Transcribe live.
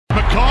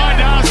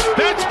Kinda.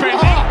 That's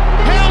bending.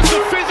 How's the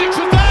physics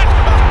of that?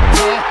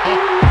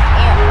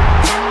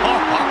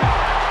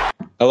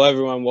 Hello,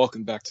 everyone.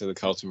 Welcome back to the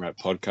Carlton Rap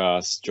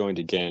Podcast. Joined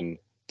again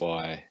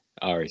by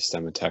Ari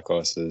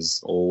Stamatakos, as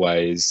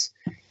always.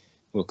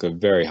 Look, a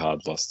very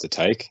hard loss to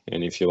take.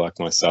 And if you're like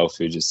myself,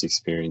 who just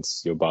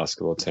experienced your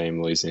basketball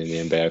team losing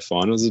in the NBA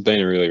Finals, it's been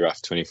a really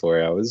rough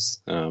 24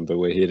 hours. But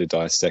we're here to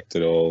dissect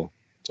it all,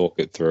 talk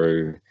it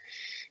through.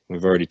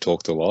 We've already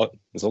talked a lot.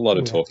 There's a lot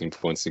of talking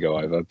points to go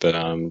over. But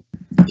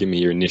give me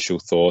your initial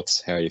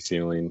thoughts. How are you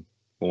feeling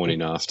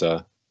morning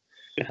after?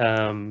 It's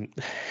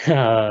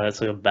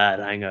like a bad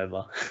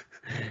hangover.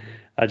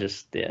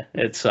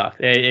 It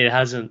sucked. It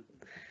hasn't.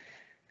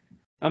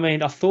 I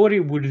mean, I thought it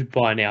would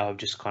by now have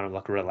just kind of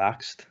like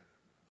relaxed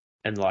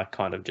and like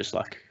kind of just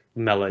like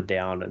mellowed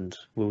down and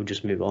we'll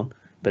just move on,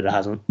 but it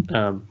hasn't.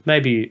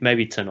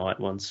 Maybe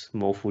tonight once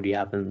more footy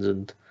happens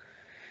and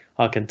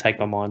I can take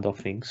my mind off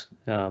things.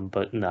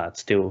 But no, it's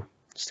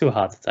still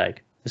hard to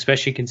take,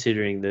 especially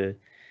considering the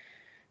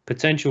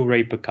potential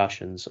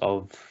repercussions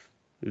of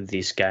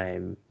this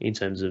game in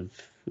terms of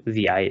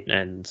the 8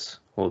 and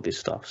all this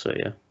stuff. So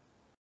yeah.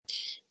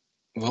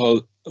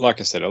 Well,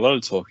 like I said, a lot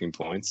of talking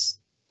points,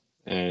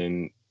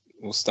 and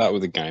we'll start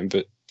with the game.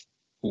 But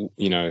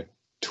you know,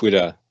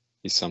 Twitter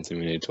is something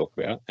we need to talk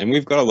about, and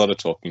we've got a lot of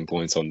talking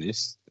points on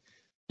this.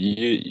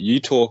 You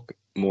talk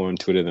more on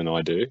Twitter than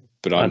I do,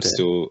 but I'm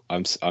still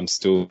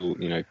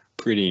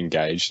pretty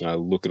engaged, and I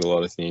look at a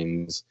lot of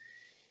things.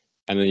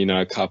 And then,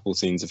 a couple of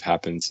things have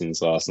happened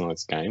since last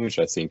night's game, which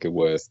I think are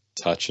worth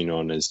touching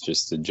on as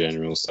just a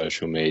general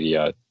social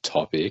media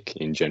topic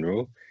in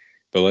general.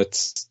 But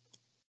let's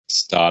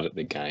start at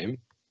the game.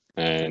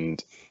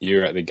 And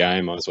you're at the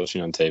game. I was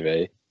watching on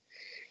TV.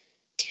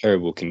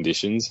 Terrible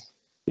conditions.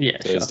 Yeah.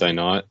 Thursday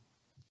night.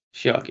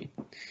 Shocking.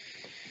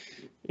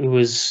 It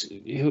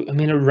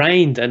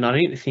rained, and I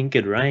didn't think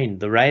it rained.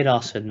 The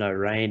radar said no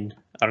rain.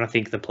 I don't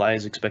think the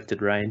players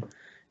expected rain.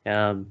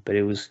 But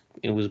it was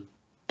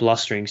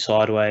blustering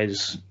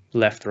sideways,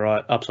 left,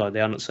 right, upside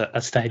down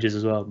at stages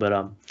as well.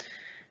 But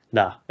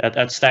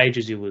at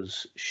stages it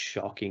was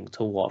shocking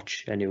to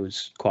watch, and it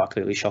was quite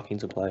clearly shocking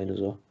to play in as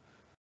well.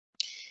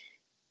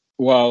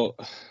 Well,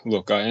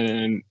 look,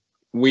 and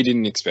we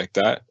didn't expect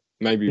that.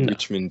 Maybe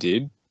Richmond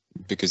did,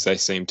 because they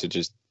seemed to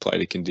just play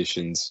the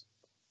conditions.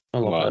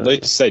 At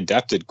least they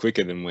adapted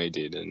quicker than we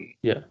did, and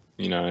there's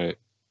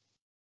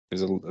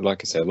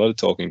like I said, a lot of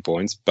talking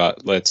points.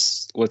 But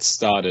let's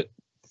start at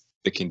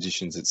the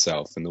conditions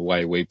itself and the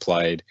way we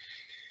played.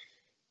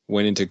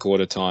 Went into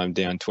quarter time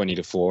down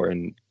 20-4,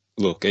 and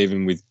look,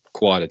 even with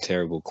quite a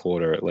terrible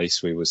quarter, at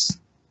least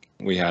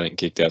we hadn't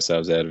kicked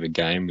ourselves out of a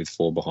game with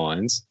 4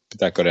 behinds, but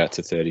that got out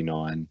to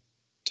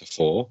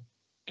 39-4.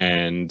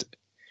 And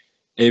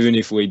even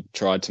if we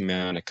tried to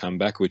mount a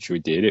comeback, which we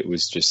did, it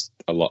was just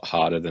a lot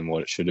harder than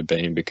what it should have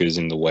been, because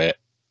in the wet,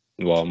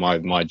 well,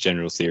 my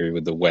general theory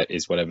with the wet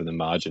is whatever the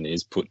margin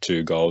is, put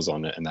 2 goals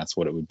on it, and that's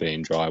what it would be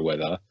in dry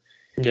weather.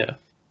 Yeah.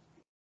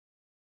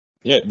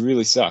 Yeah, it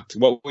really sucked.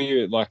 What were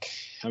you like?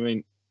 I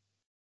mean,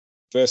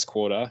 first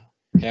quarter,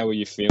 how were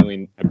you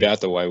feeling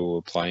about the way we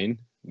were playing?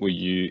 Were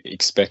you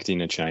expecting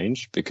a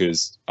change?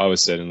 Because I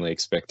was certainly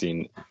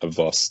expecting a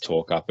Voss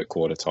talk up at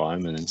quarter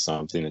time and then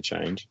something to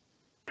change.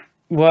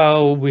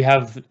 Well, we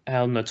have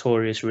our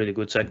notorious really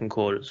good second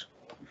quarters.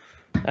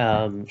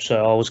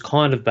 So I was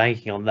kind of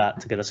banking on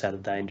that to get us out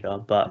of danger.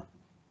 But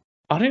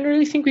I didn't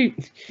really think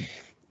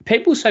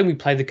people say we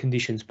played the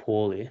conditions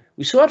poorly.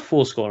 We still had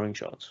 4 scoring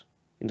shots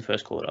in the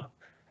first quarter,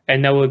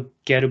 and they were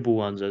gettable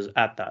ones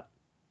at that.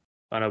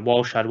 I know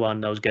Walsh had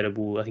one that was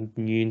gettable. I think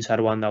Nunes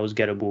had one that was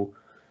gettable.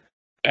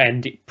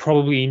 And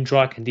probably in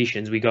dry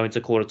conditions, we go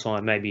into quarter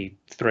time, maybe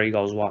 3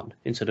 goals won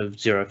instead of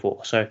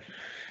 0-4. So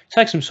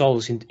take some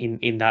solace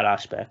in that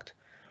aspect.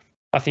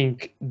 I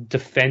think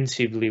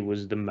defensively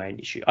was the main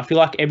issue. I feel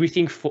like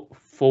everything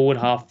forward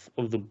half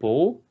of the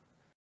ball,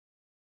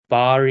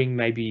 barring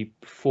maybe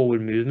forward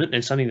movement,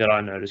 and something that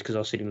I noticed because I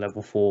was sitting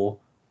level 4,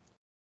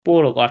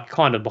 border like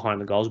kind of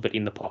behind the goals, but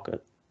in the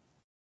pocket.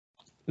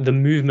 The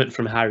movement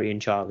from Harry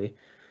and Charlie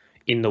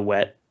in the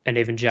wet, and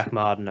even Jack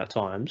Martin at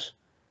times,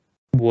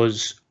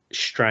 was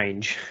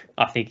strange.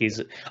 I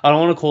don't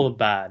want to call it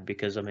bad,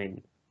 because I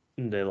mean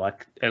they're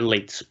like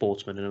elite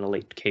sportsmen and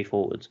elite key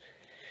forwards,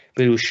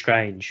 but it was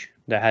strange.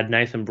 They had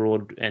Nathan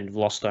Broad and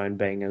Vlostone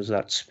being as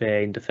that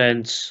spare in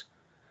defence,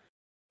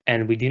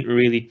 and we didn't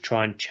really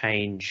try and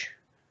change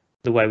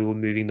the way we were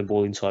moving the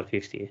ball inside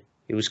 50.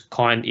 It was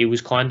kind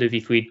of,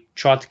 if we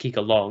tried to kick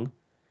along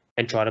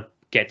and try to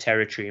get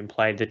territory and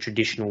play the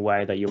traditional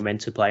way that you're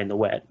meant to play in the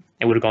wet,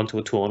 it would have gone to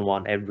a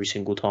 2-on-1 every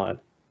single time.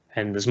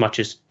 And as much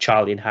as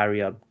Charlie and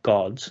Harry are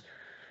gods,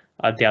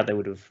 I doubt they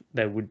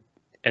would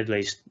at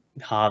least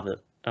halve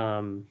it.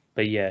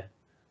 But yeah,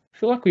 I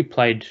feel like we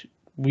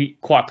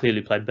quite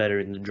clearly played better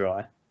in the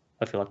dry.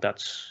 I feel like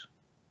that's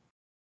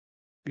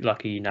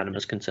like a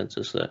unanimous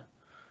consensus there.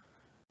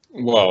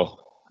 Well,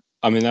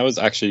 I mean, that was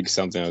actually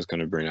something I was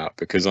going to bring up,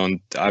 because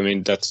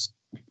that's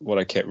what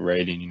I kept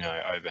reading,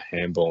 over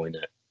handballing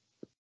it.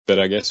 But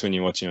I guess when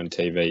you're watching on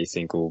TV, you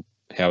think, well,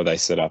 how they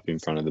set up in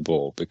front of the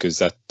ball, because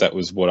that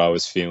was what I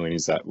was feeling,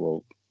 is that,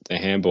 well, they're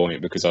handballing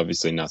it because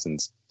obviously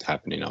nothing's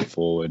happening up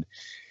forward.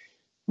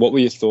 What were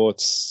your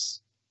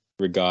thoughts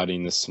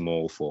regarding the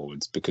small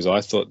forwards? Because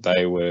I thought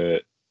they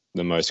were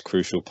the most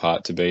crucial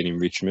part to beating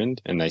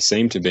Richmond, and they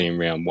seemed to be in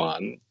round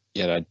one.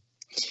 Yet,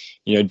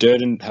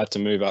 Durden had to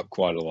move up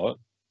quite a lot,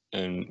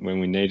 and when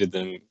we needed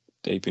them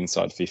deep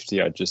inside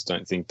 50, I just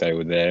don't think they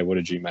were there. What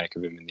did you make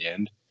of him in the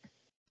end?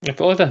 I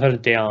feel like they've had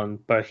it down,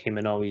 both him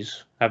and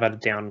Owies have had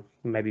it down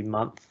maybe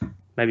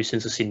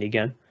since the Sydney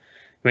game.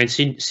 I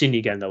mean,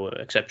 Sydney game, they were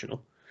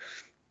exceptional.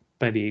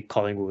 Maybe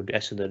Collingwood,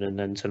 Essendon, and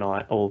then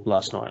tonight, or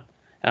last night.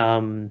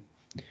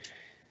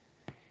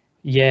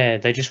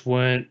 They just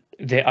weren't.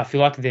 I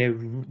feel like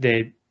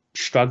they're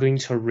struggling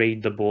to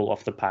read the ball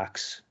off the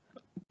packs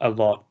a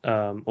lot,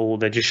 or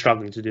they're just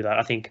struggling to do that.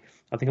 I think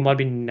it might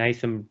be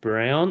Nathan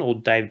Brown or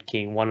David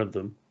King, one of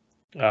them,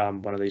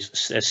 one of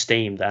these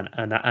esteemed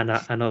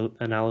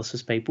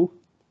analysis people,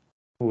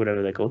 or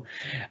whatever they're called.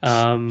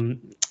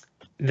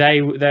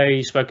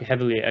 They spoke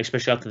heavily,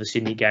 especially after the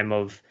Sydney game,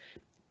 of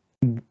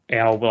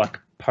our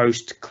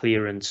post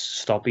clearance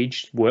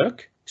stoppage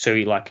work. So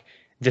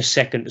the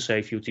second, so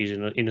if you use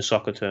it in a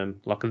soccer term,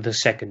 the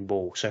second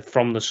ball. So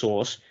from the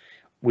source,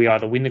 we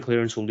either win the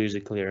clearance or lose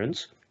the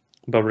clearance.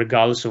 But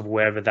regardless of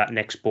wherever that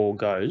next ball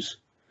goes,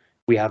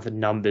 we have the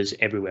numbers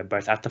everywhere,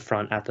 both at the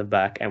front, at the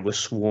back, and we're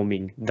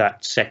swarming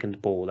that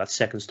second ball, that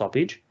second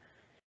stoppage.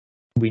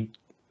 I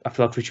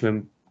feel like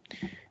Richmond,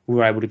 we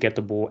were able to get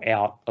the ball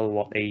out a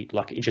lot,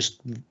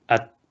 just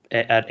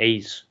at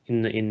ease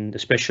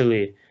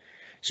especially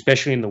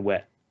in the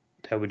wet.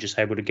 They were just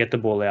able to get the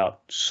ball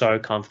out so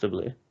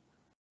comfortably,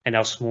 and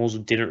our smalls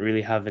didn't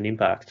really have an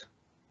impact.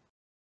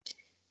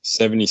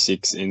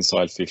 76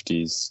 inside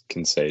 50s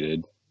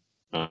conceded.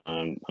 I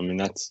mean,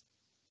 that's.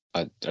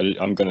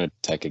 I'm going to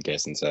take a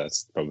guess and say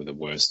that's probably the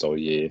worst all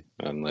year,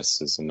 unless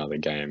there's another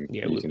game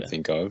you can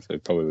think of.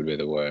 It probably would be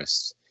the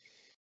worst.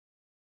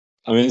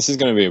 I mean, this is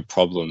going to be a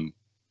problem,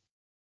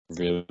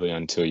 really,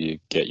 until you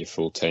get your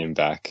full team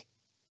back.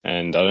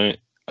 And I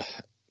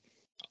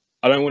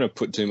don't want to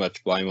put too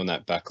much blame on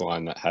that back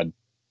line that had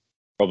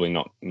probably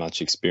not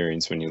much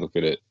experience when you look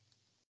at it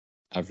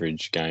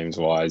average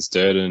games-wise.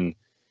 Durden,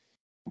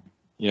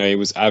 he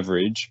was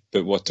average,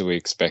 but what do we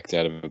expect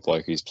out of a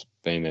bloke who's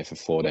been there for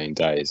 14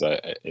 days?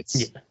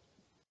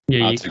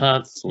 You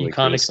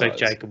can't expect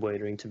Jacob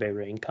Wiedering to be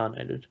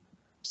reincarnated.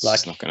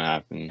 It's not going to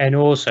happen. And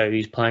also,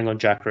 he's playing on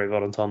Jack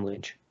Rivott and Tom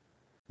Lynch.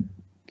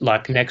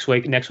 Next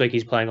week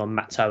he's playing on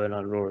Matt Taylor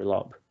and Rory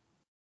Lobb.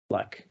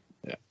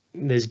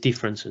 There's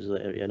differences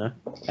there,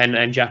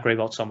 And Jack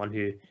Rivott, someone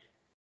who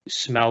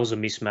smells a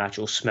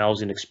mismatch or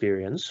smells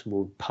inexperience,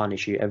 will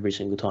punish you every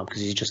single time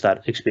because he's just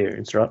that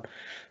experienced, right?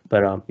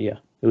 But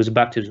it was a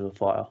baptism of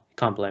fire.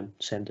 Can't blame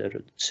Sam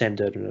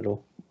Durden at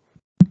all.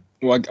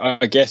 Well,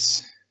 I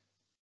guess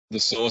the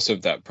source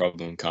of that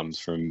problem comes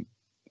from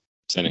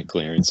Senate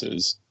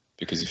clearances,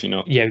 because if you're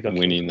not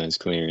winning those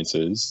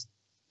clearances,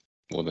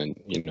 well then,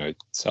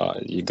 so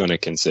you're going to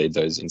concede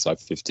those inside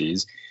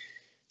 50s.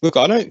 Look,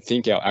 I don't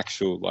think our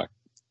actual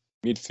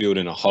midfield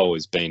in a whole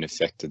has been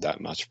affected that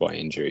much by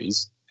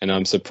injuries, and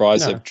I'm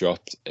surprised they've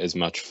dropped as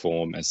much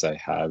form as they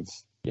have.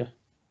 Yeah,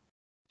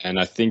 and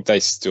I think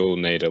they still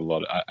need a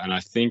lot. And I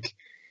think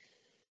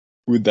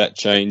with that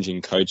change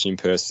in coaching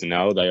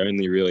personnel, they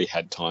only really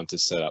had time to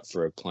set up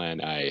for a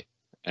plan A,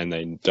 and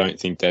they don't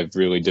think they've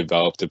really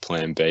developed a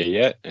plan B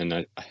yet.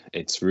 And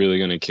it's really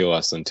going to kill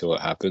us until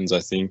it happens,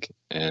 I think.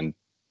 And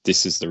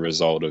this is the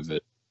result of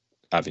it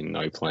having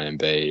no plan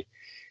B.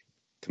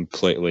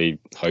 Completely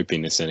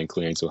hoping the centre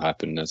clearance will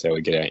happen. That's how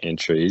we get our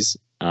entries.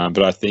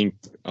 But I think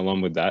along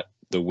with that,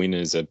 the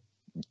winners are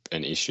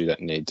an issue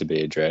that need to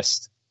be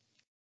addressed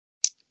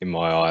in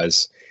my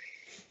eyes.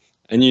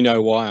 And you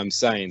know why I'm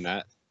saying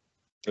that.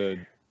 But,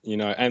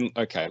 and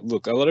okay,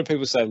 look, a lot of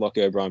people say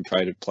Lockie O'Brien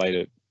played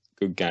a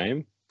good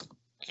game.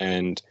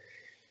 And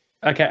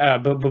okay,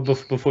 but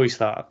before you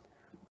start,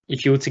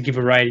 if you were to give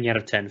a rating out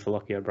of 10 for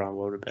Lockie O'Brien,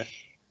 what would it be?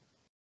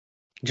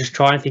 Just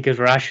try and think as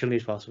rationally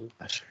as possible.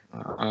 I'd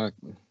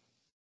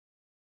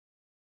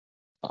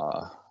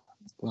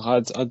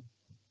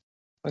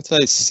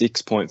say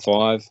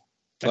 6.5.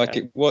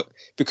 Okay.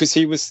 Because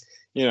he was,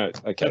 I'll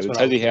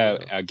tell you how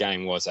our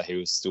game was. That he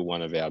was still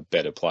one of our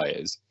better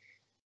players.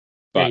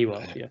 But he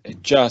was. Yeah. I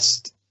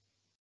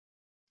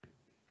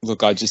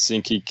just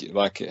think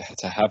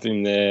to have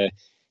him there.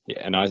 Yeah,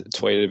 and I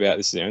tweeted about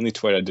this. The only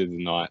tweet I did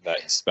tonight,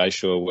 that his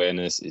spatial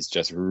awareness is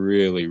just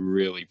really,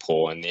 really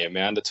poor. And the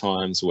amount of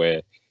times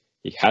where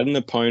he had an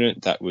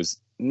opponent that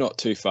was not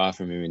too far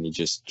from him and he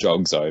just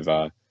jogs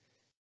over,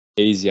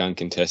 easy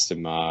uncontested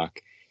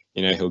mark.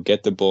 He'll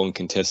get the ball in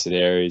contested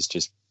areas,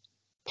 just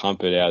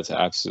pump it out to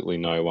absolutely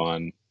no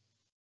one.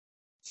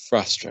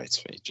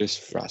 Frustrates me.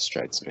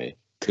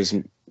 Because,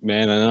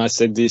 man, and I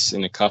said this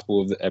in a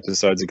couple of the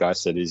episodes ago, I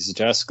said he's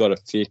just got to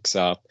fix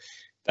up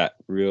that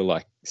real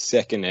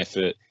second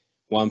effort,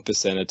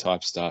 1%er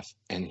type stuff,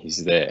 and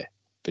he's there,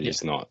 but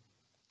he's not.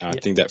 And I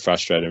think that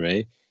frustrated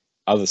me.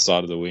 Other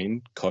side of the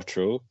win,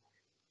 Cottrell,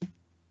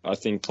 I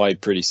think,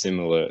 played pretty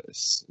similar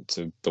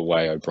to the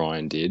way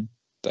O'Brien did.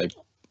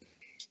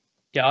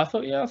 I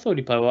thought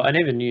he played well. And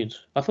even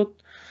Nunes. I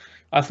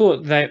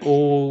thought they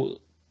all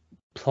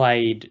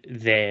played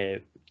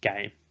their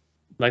game.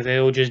 Like, they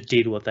all just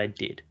did what they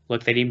did.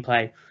 Like, they didn't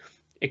play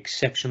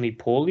exceptionally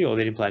poorly or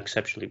they didn't play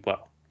exceptionally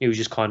well. It was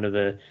just kind of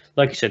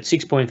like you said,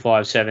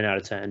 6.5, 7 out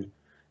of 10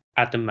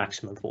 at the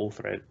maximum for all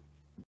three.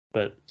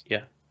 But,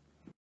 yeah.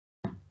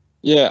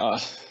 Yeah,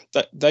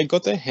 they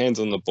got their hands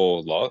on the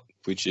ball a lot,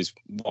 which is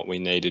what we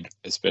needed,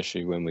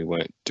 especially when we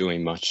weren't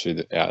doing much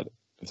out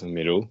of the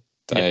middle.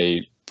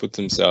 They put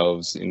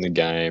themselves in the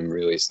game,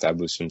 really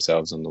established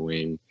themselves on the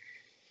wing.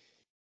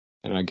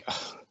 And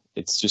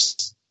it's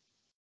just,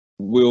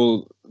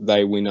 will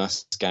they win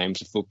us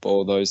games of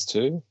football, those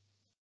two?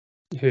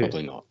 Who?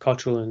 Probably not.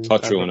 Cottrell and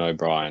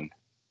O'Brien.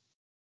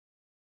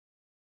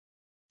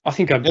 I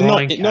think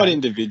O'Brien not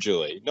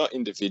individually. Not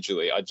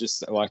individually. I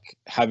just like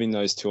having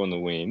those two on the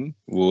wing.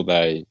 Will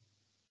they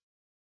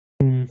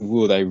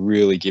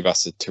really give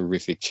us a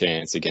terrific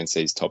chance against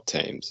these top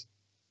teams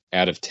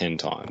out of 10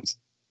 times?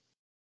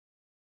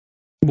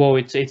 Well,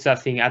 it's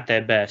that thing. At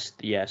their best,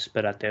 yes,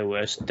 but at their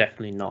worst,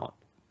 definitely not.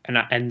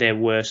 And their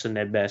worst and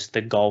their best,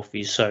 the gulf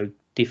is so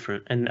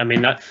different. And I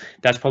mean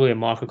that's probably a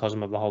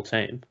microcosm of the whole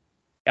team.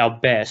 Our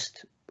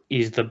best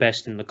is the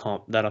best in the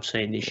comp that I've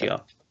seen this year.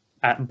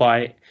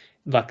 By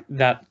like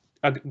that,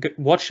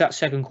 watch that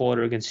second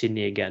quarter against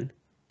Sydney again.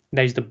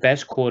 That is the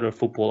best quarter of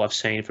football I've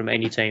seen from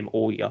any team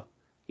all year.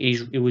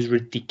 It was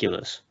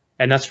ridiculous,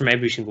 and that's from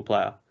every single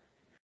player.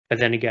 But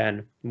then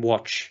again,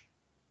 watch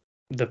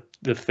the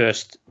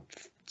first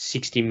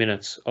 60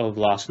 minutes of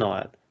last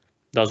night.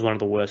 That was one of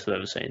the worst I've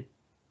ever seen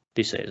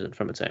this season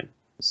from a team.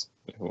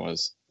 It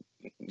was.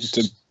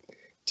 To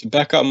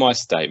back up my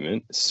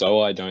statement, so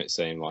I don't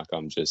seem like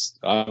I'm just...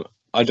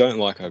 I don't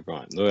like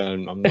O'Brien.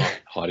 I'm not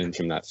hiding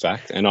from that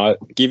fact. And I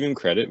give him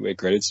credit where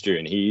credit's due,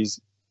 and he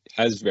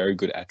has very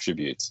good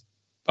attributes,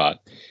 but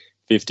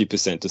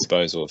 50%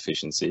 disposal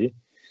efficiency.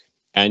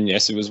 And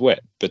yes, it was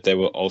wet, but there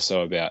were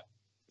also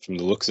from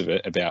the looks of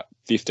it, about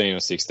 15 or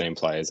 16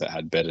 players that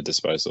had better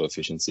disposal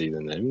efficiency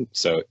than them.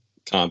 So it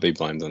can't be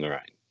blamed on the rain.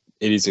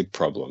 It is a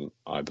problem,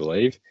 I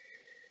believe.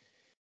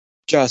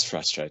 Just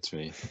frustrates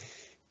me.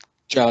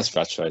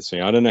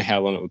 I don't know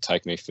how long it will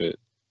take me to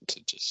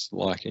just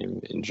like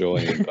him, enjoy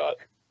him, but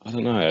I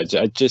don't know.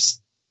 I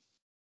just,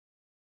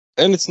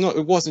 and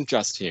it wasn't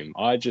just him.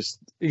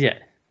 It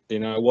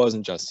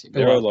wasn't just him.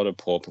 There were a lot of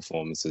poor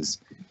performances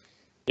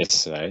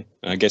yesterday.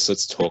 And I guess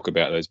let's talk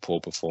about those poor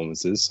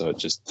performances so it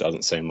just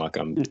doesn't seem like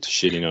I'm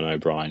shitting on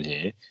O'Brien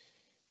here.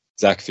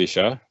 Zach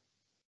Fisher,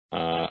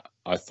 I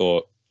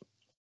thought...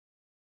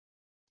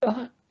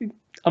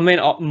 I mean,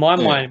 my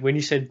mind, when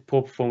you said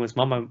poor performance,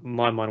 my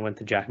mind went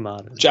to Jack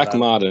Martin. Jack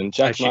Martin,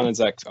 Jack Martin,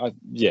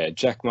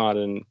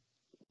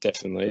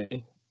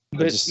 definitely.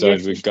 But I just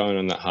started with going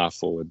on that half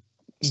forward.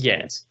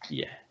 Stance.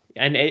 Yeah.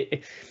 And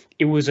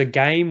it was a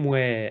game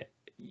where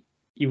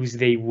it was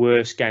the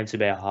worst game to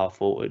be a half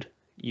forward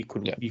you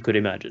could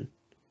imagine,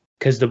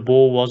 because the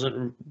ball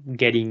wasn't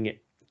getting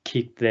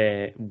kicked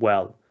there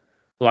well.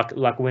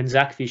 Like when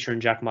Zach Fisher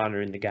and Jack Martin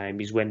are in the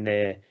game is when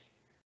the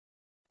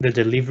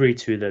delivery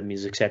to them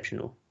is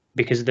exceptional,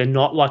 because they're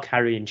not like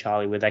Harry and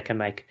Charlie where they can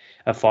make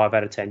a 5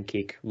 out of 10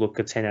 kick look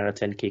a 10 out of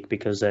 10 kick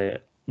because they're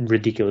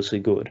ridiculously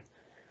good.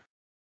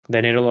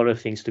 They need a lot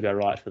of things to go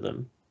right for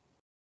them.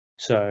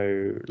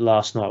 So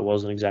last night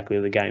wasn't exactly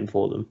the game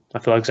for them. I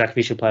feel like Zach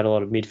Fisher played a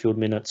lot of midfield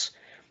minutes.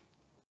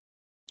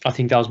 I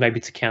think that was maybe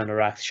to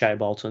counteract Shea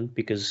Bolton,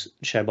 because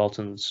Shea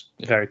Bolton's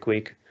very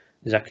quick.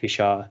 Zach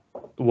Fisher,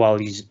 while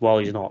he's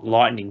not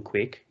lightning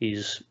quick,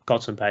 he's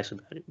got some pace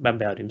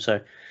about him. So,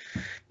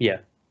 yeah.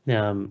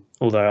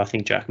 Although I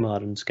think Jack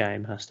Martin's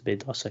game has to be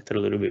dissected a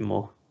little bit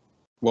more.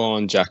 Well,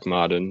 on Jack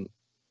Martin,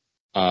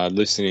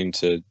 listening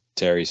to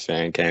Terry's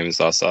fan cams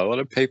last night, a lot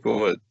of people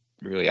were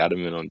really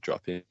adamant on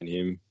dropping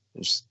him.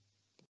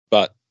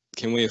 But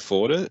can we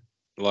afford it?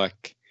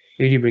 Like,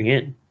 who do you bring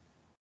in?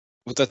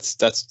 Well,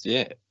 that's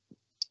yeah.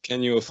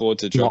 Can you afford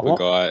to drop a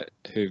guy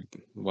who?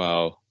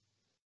 Well,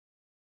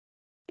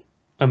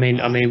 I mean,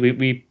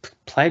 we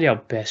played our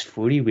best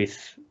footy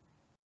with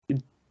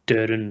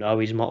Durden,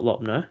 Owies,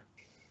 Motlop, no?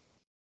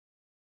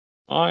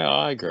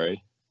 I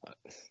agree.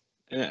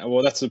 Yeah,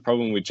 well, that's the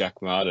problem with Jack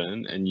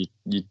Martin, and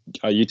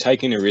you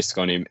taking a risk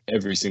on him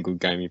every single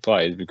game he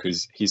plays,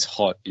 because his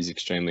hot is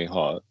extremely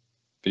hot,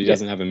 but he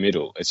doesn't have a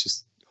middle. It's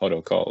just hot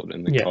or cold,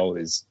 and the cold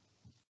is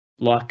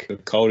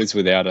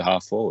without a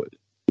half forward.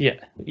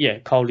 Yeah.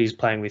 Coldie's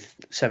playing with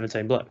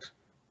 17 blokes.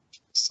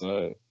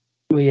 So.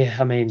 Well, yeah,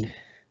 I mean,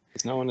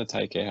 there's no one to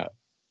take out,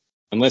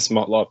 unless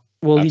Motlop.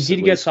 Well, he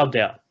did get subbed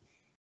out.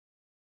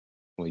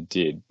 Well, he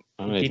did.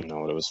 I don't even know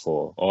what it was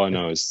for. All I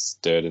know is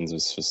Durden's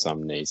was for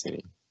some knee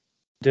thing.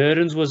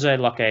 Durden's was I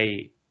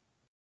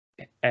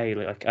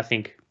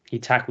think he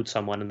tackled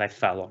someone and they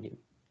fell on him.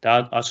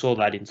 I saw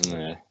that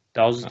incident. Yeah.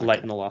 That was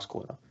late in the last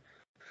quarter.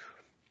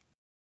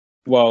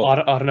 Well, I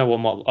don't know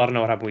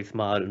what happened with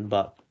Martin,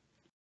 but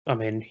I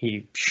mean,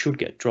 he should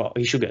get dropped.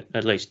 He should get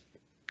at least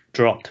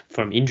dropped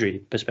from injury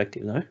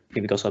perspective, no? If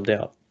he got subbed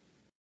out.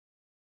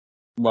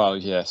 Well,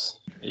 yes.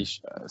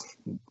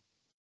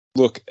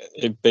 Look,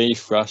 it'd be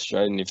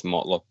frustrating if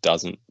Motlop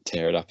doesn't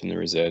tear it up in the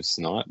reserves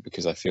tonight,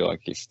 because I feel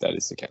like if that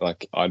is the case,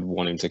 like I'd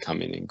want him to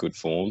come in good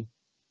form.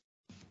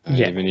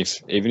 Yeah. Even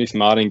if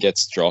Martin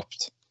gets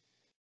dropped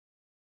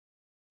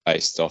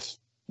based off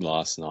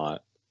last night.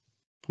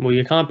 Well,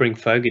 you can't bring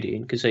Fogarty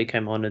in because he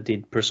came on and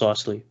did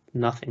precisely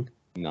nothing.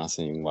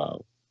 Nothing.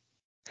 Well,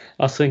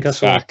 I think I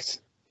saw. Fact.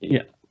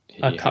 Yeah.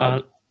 I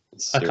can't.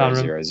 I can't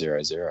remember.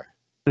 0.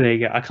 There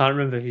you go. I can't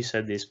remember who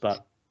said this,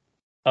 but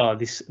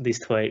this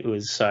tweet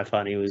was so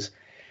funny. It was,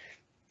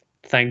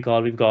 thank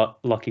God we've got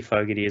Lockie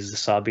Fogarty as the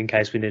sub in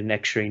case we need an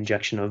extra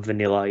injection of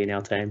vanilla in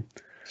our team.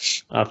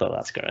 I thought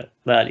that's great.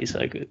 That is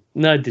so good.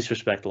 No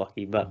disrespect,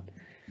 Lockie, but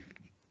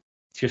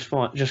just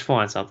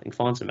find something.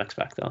 Find some X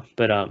factor.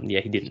 But yeah,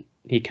 he didn't.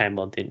 He came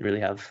on, didn't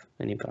really have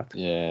an impact.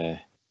 Yeah.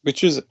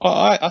 Which was,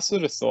 I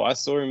sort of thought, I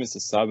saw him as a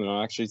sub, and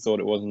I actually thought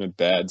it wasn't a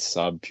bad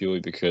sub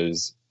purely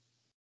because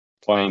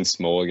playing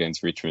small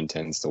against Richmond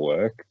tends to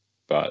work.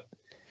 But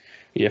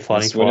yeah,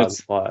 fighting fire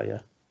with fire, yeah.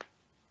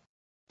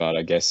 But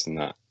I guess in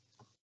that,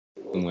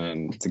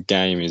 when the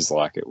game is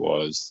like it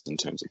was in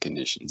terms of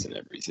conditions and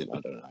everything, I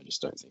don't know. I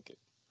just don't think it.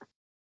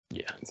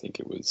 Yeah, I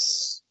think it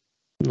was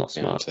not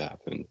smart to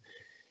happen.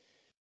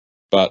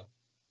 But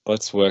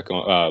let's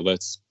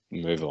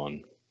move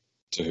on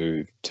to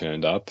who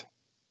turned up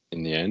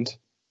in the end,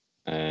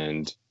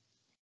 and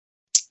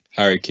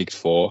Harry kicked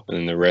 4, and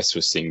then the rest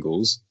were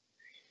singles.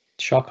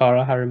 Shock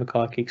horror, Harry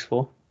Mackay kicks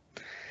 4.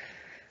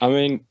 I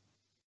mean,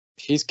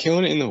 he's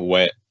killing it in the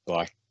wet.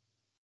 Like,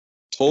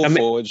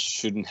 forwards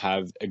shouldn't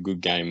have a good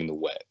game in the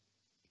wet.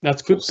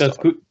 That's good. That's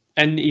good.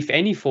 And if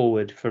any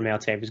forward from our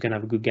team is going to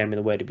have a good game in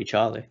the wet, it'd be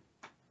Charlie.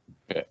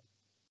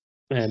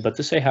 Yeah. But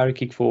to see Harry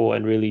kick 4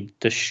 and really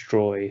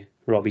destroy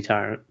Robbie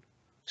Tarrant,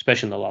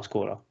 especially in the last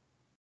quarter,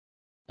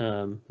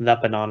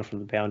 that banana from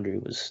the boundary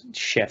was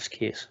chef's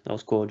kiss. That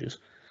was gorgeous.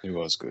 It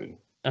was good.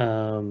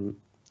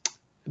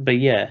 But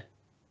yeah,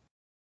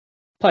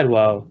 played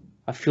well.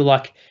 I feel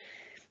like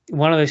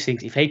one of those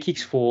things. If he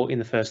kicks 4 in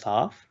the first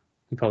half,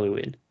 he probably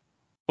win.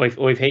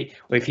 Or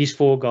if his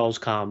 4 goals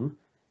come,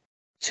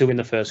 2 in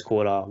the first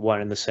quarter,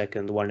 1 in the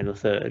second, 1 in the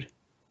third,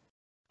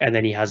 and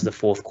then he has the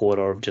fourth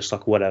quarter of just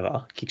like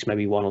whatever, kicks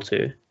maybe 1 or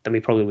 2, then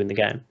we probably win the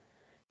game.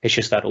 It's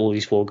just that all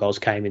these 4 goals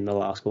came in the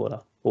last quarter,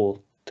 or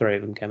 3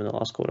 of them came in the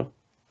last quarter.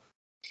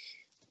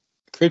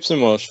 Cripps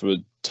and Walsh were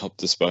top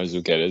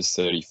disposal getters,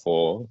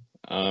 34.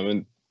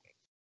 And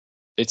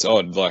it's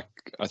odd. Like,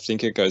 I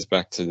think it goes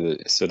back to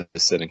the sort of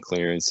set and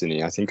clearance in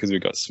here. I think because we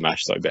got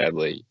smashed so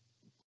badly,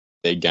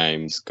 their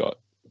games got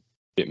a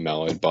bit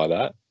mellowed by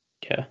that.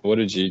 Yeah. What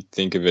did you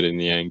think of it in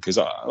the end? Because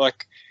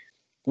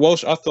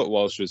Walsh, I thought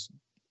Walsh was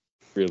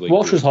really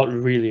Walsh good. was hot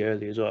really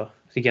early as well.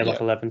 He had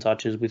 11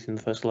 touches within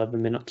the first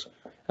 11 minutes.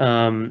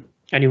 And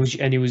he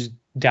was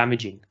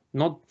damaging.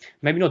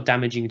 Maybe not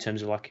damaging in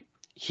terms of like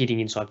hitting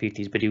inside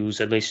 50s, but he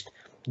was at least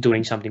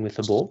doing something with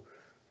the ball.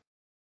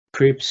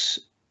 Cripps,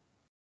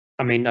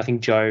 I mean, I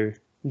think Joe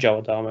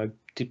Adamo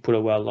did put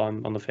it well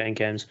on the fan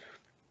cams.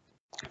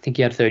 I think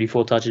he had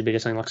 34 touches, but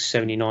he's something like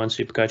 79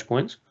 Supercoach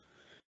points,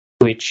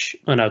 which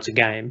I know it's a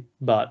game,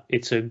 but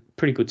it's a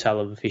pretty good tell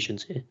of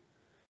efficiency.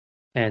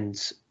 And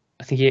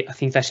I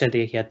think they said that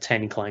he had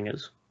 10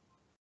 clangers.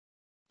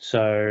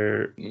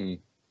 So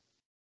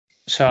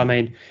I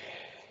mean,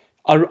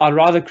 I'd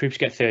rather Cripps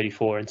get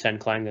 34 and 10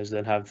 clangers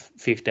than have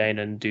 15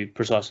 and do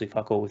precisely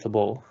fuck all with the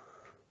ball.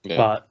 Yeah.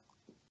 But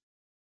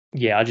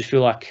yeah, I just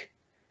feel like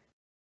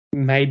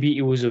maybe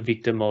it was a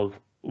victim of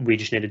we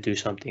just need to do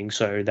something.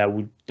 So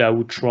they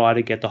would try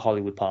to get the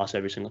Hollywood pass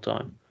every single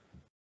time.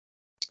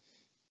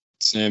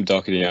 Sam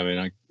Doherty, I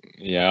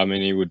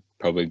mean, he would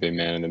probably be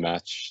man of the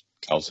match,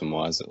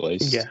 Carlton-wise at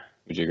least. Yeah.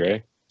 Would you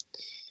agree?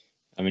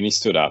 I mean, he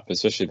stood up,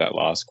 especially that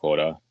last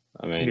quarter.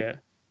 I mean, yeah,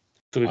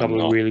 took a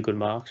couple of really good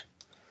marks.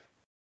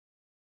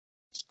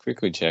 Just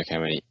quickly check how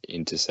many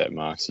intercept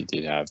marks he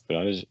did have, but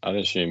I'd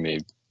assume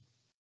he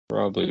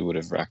probably would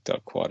have racked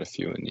up quite a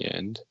few in the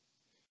end.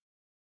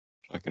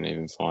 If I can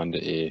even find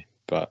it here,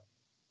 but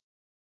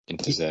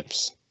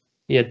intercepts.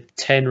 He had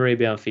 10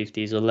 rebound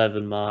 50s,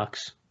 11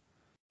 marks.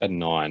 Had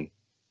 9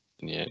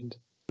 in the end.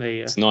 There you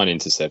go. It's 9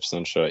 intercepts,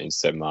 not sure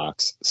intercept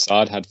marks.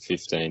 Sard had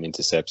 15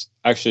 intercepts.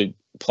 Actually,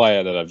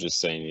 player that I've just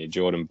seen here,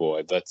 Jordan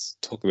Boyd. Let's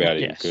talk about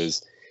him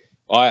because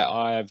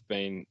I have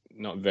been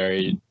not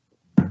very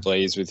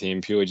pleased with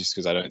him purely just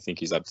because I don't think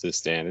he's up to the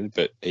standard,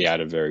 but he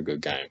had a very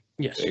good game.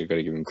 Yes. So you've got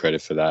to give him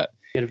credit for that.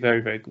 He had a very,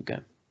 very good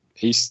game.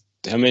 He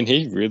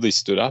really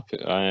stood up,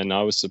 and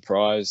I was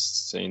surprised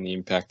seeing the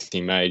impact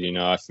he made. You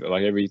know, I feel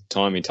like every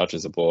time he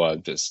touches the ball,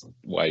 I'm just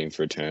waiting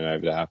for a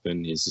turnover to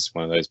happen. He's just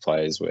one of those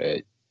players where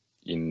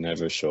you're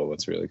never sure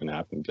what's really going to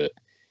happen, but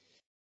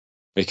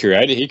he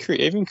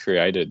even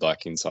created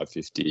like inside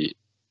 50,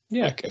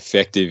 like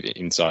effective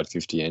inside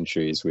 50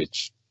 entries,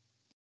 which,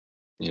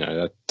 you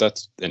know,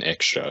 that's an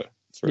extra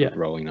for a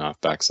rolling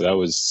halfback. So that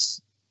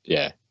was,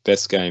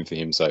 best game for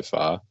him so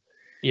far.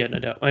 Yeah, no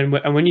doubt.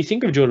 And when you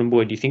think of Jordan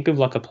Boyd, you think of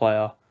like a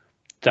player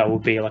that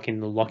would be like in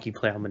the Lockie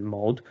Plowman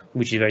mold,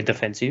 which is very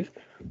defensive.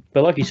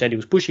 But like you said, he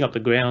was pushing up the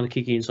ground,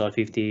 kicking inside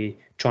 50,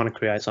 trying to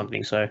create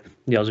something. So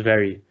yeah, I was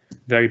very,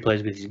 very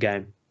pleased with his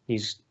game.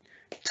 He's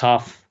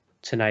tough,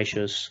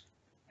 tenacious,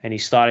 and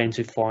he's starting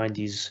to find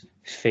his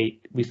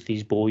feet with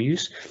his ball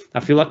use. I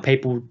feel like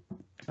people,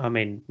 I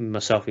mean,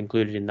 myself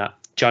included in that,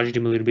 judged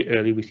him a little bit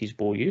early with his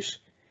ball use,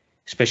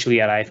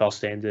 especially at AFL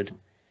standard.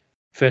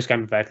 First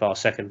game of AFL,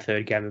 second,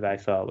 third game of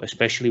AFL,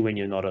 especially when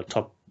you're not a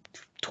top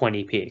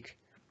 20 pick.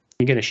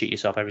 You're going to shit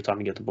yourself every time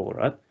you get the ball,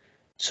 right?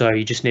 So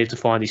you just need to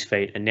find his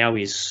feet, and now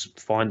he's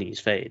finding his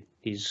feet.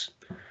 He's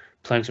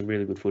playing some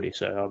really good footy,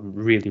 so I'm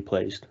really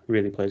pleased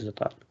at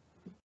that.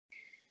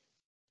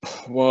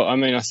 Well, I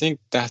mean, I think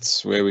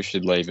that's where we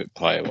should leave it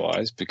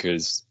player-wise,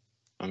 because,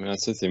 I mean,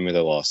 that's the thing with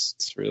a loss.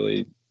 It's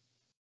really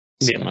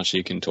so much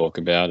you can talk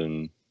about,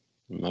 and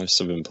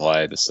most of them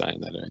play the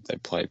same. They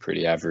play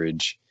pretty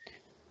average.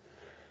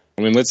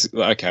 I mean, let's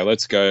take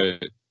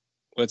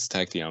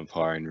the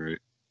umpiring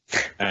route.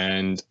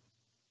 And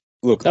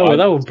look, they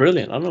were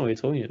brilliant. I don't know what you're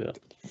talking about.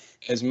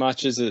 As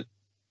much as it,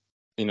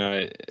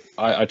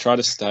 I try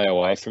to stay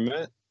away from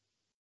it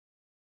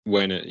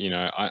when it,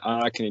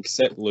 I can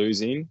accept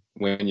losing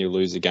when you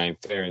lose a game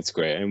fair and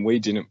square. And we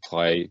didn't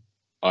play.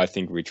 I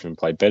think Richmond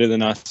played better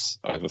than us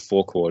over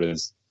 4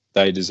 quarters.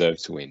 They deserve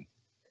to win.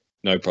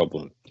 No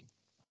problem.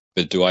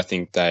 But do I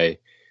think they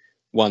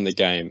won the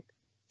game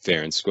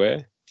fair and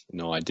square?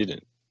 No, I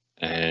didn't.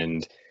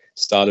 And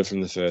started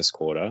from the first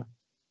quarter.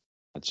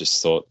 I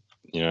just thought,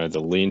 the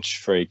Lynch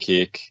free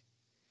kick.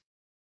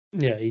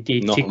 Yeah, he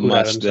tickled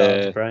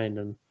Adam's brain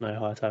and no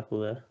high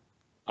tackle there.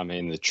 I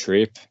mean, the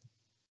trip.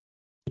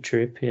 The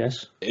trip,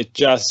 yes. It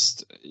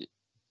just,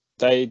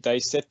 they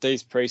set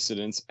these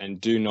precedents and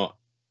do not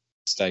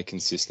stay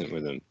consistent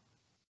with them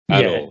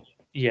at all.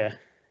 Yeah.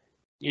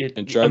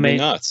 It drove me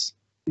nuts.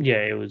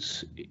 Yeah, it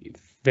was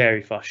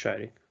very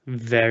frustrating.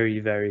 Very,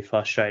 very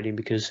frustrating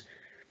because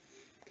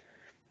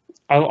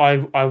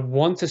I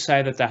want to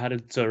say that had a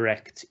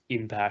direct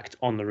impact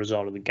on the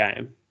result of the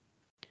game.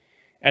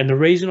 And the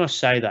reason I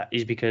say that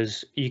is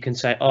because you can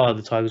say, oh,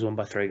 the Tigers won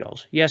by 3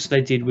 goals. Yes,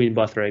 they did win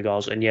by 3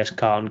 goals. And yes,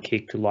 Carlton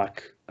kicked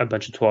like a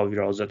bunch of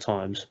 12-year-olds at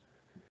times.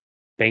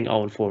 Being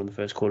 0-4 in the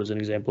first quarter is an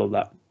example of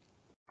that.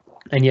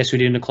 And yes, we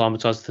didn't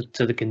acclimatise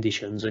to the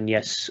conditions. And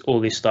yes, all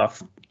this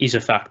stuff is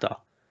a factor.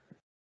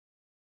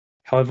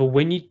 However,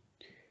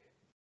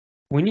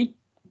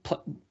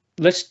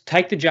 let's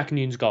take the Jack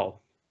Nunes goal,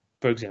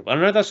 for example. I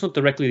know that's not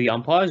directly the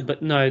umpires,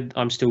 but no,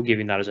 I'm still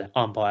giving that as an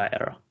umpire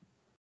error.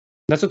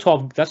 That's a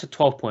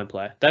 12-point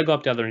play. They go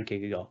up the other and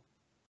kick a goal.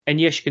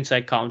 And yes, you can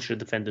say Carlton should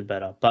have defended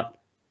better, but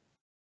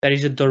that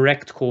is a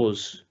direct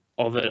cause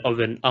of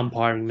an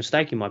umpiring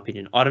mistake, in my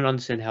opinion. I don't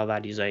understand how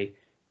that is a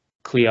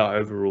clear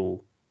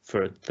overrule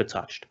for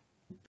touched.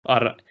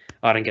 I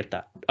don't get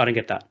that. I don't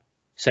get that.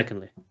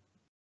 Secondly,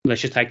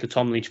 let's just take the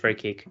Tom Lynch free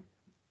kick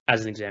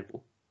as an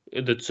example.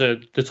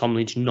 The Tom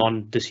Lynch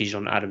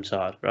non-decision on Adam's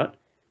side, right?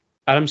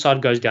 Adam's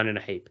side goes down in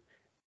a heap.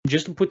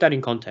 Just to put that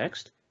in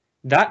context,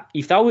 that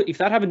if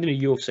that happened in a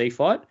UFC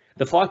fight,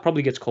 the fight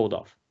probably gets called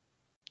off.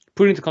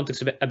 Put into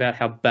context about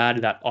how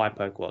bad that eye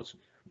poke was.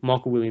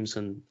 Michael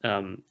Wilson,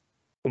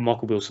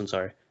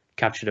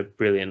 captured it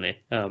brilliantly.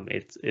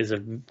 It is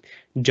a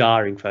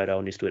jarring photo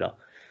on his Twitter.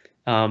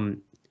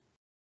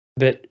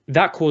 But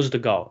that caused a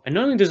goal. And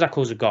not only does that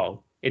cause a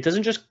goal, it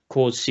doesn't just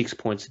cause 6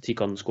 points to tick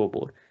on the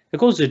scoreboard. It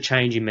causes a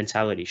change in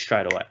mentality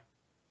straight away.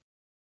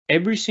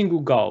 Every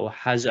single goal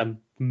has a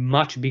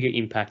much bigger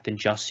impact than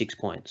just 6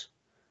 points.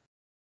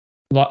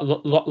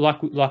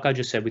 Like I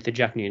just said with the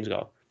Jack Nunes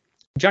goal.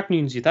 Jack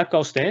Nunes, if that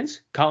goal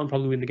stands, Carlton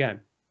probably win the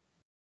game.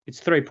 It's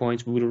 3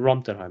 points. We would have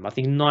romped at home. I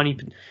think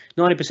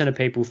 90% of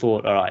people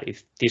thought, all right,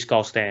 if this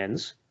goal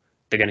stands,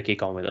 they're going to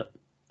kick on with it.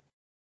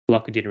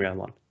 Like we did in round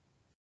 1.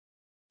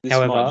 This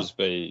might just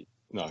be...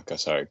 No,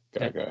 sorry.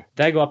 Go.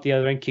 They go up the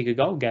other end, kick a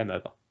goal, game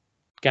over.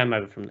 Game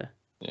over from there.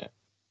 Yeah.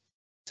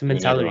 It's a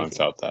mentality. Everyone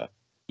felt that.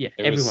 Yeah,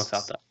 everyone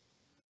felt that.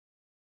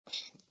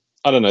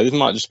 I don't know. This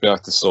might just be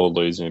like the sore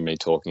loser in me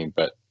talking,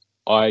 but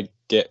I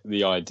get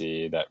the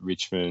idea that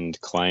Richmond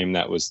claimed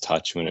that was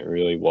touch when it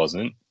really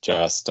wasn't,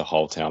 just to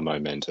halt our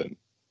momentum.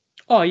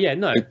 Oh, yeah,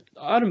 no.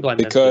 I don't blame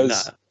them for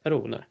that at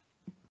all, no.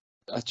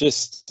 I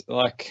just,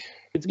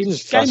 it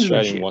was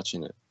frustrating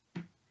watching it.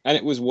 And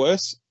it was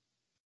worse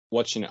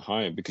watching at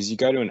home because you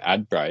go to an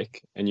ad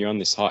break and you're on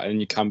this high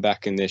and you come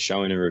back and they're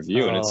showing a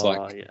review and it's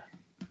like,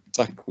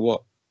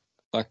 what?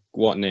 Like,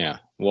 what now?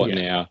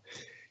 Now?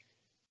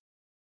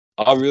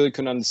 I really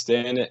couldn't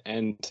understand it.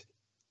 And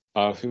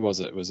who was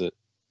it? Was it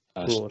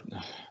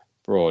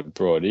Broad?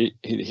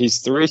 His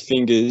 3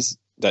 fingers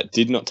that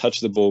did not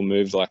touch the ball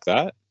moved like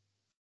that,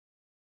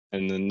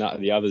 and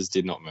the others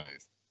did not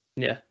move.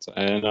 Yeah.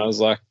 And I was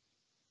like,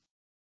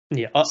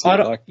 yeah, I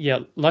don't. Yeah,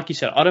 like you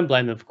said, I don't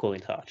blame them for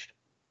calling touched,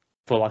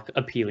 for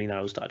appealing that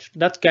it was touched.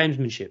 That's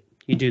gamesmanship.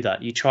 You do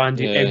that. You try and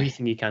do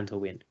everything you can to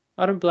win.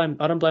 I don't blame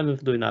them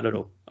for doing that at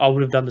all. I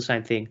would have done the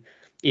same thing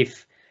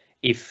if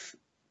it's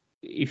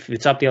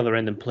up the other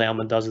end and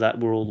Plowman does that.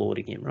 We're all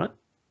lauding him, right?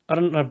 I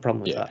don't have a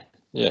problem with that.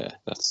 Yeah,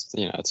 that's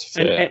that's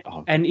fair.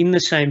 And in the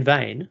same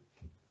vein,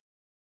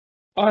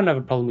 I don't have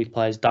a problem with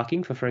players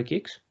ducking for free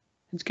kicks.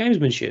 It's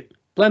gamesmanship.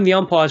 Blame the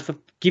umpires for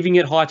giving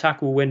it high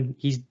tackle when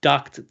he's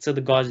ducked to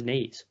the guy's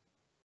knees.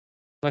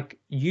 Like,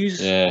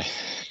 use a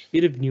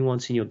bit of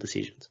nuance in your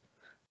decisions,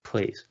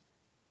 please.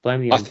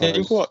 Blame the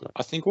umpires.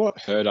 I think what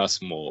hurt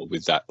us more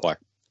with that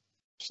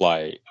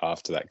play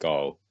after that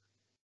goal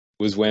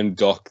was when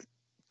Doc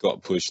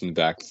got pushed in the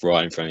back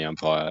right in front of the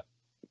umpire.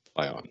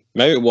 Play on.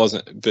 Maybe it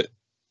wasn't, but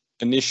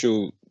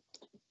initial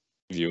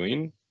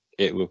viewing,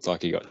 it looked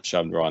like he got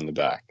shoved right in the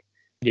back.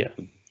 Yeah.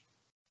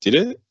 Did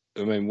it?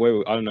 I mean,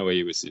 I don't know where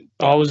you were sitting.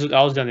 I was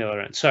down the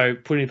other end. So,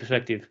 put it in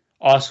perspective,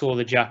 I saw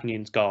the Jack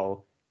Newton's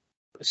goal,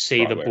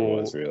 see the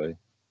ball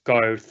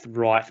go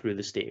right through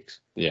the sticks.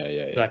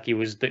 Yeah. Like it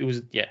was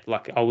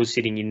like I was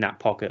sitting in that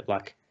pocket,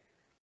 like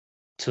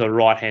to the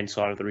right hand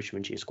side of the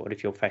Richmond cheer squad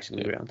if you're facing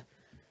the ground.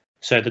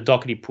 So the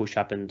Doherty push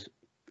happened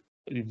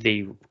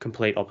the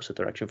complete opposite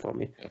direction from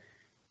me. Yeah.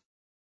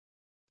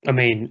 I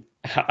mean,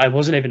 I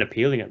wasn't even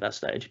appealing at that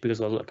stage because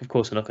I was like, of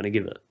course I'm not going to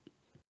give it.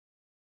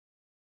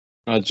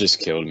 It just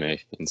killed me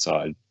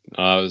inside.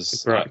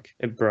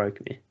 It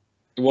broke me.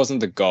 It wasn't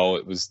the goal.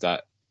 It was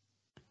that.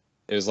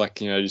 It was like,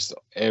 just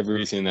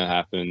everything that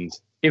happened.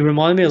 It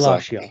reminded me of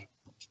last year.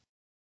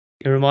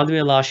 It reminded me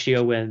of last year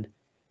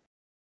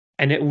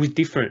and it was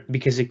different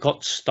because it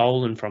got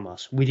stolen from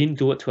us. We didn't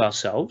do it to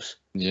ourselves.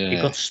 Yeah.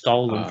 It got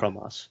stolen from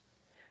us.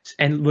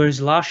 And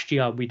whereas last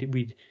year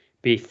we'd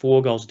be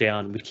 4 goals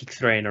down, we'd kick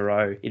 3 in a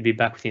row, it'd be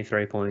back within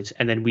 3 points,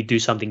 and then we'd do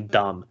something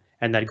dumb,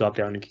 and they'd go up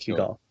there and kick a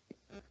goal.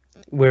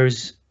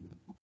 Whereas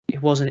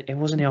it wasn't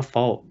our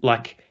fault.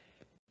 Like,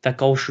 that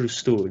goal should have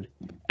stood,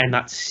 and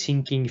that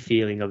sinking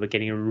feeling of it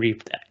getting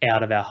ripped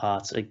out of our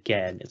hearts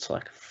again. It's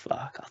like,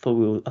 fuck. I thought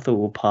we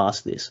were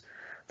past this.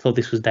 I thought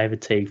this was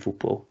David Teague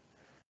football.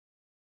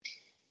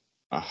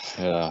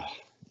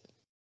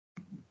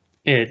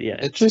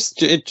 It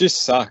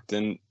just sucked,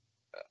 and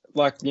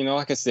like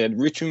I said,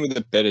 Richmond with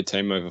a better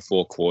team over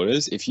 4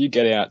 quarters. If you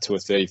get out to a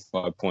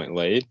 35-point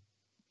lead,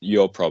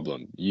 your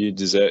problem. You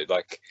deserve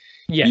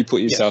you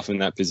put yourself in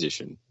that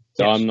position.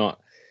 So I'm not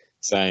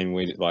saying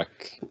we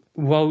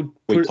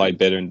played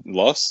better and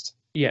lost.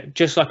 Yeah,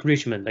 just like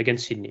Richmond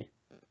against Sydney.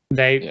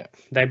 They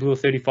blew a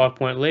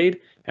 35-point lead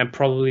and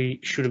probably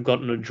should have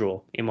gotten a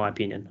draw, in my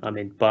opinion. I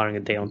mean, barring a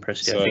Dion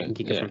Prestia who can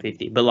kick it from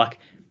 50. But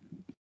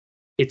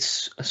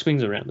it's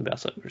swings and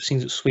roundabouts.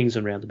 Swings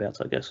and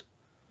roundabouts, I guess.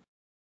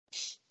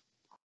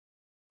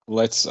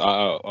 Let's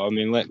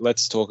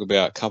talk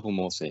about a couple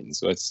more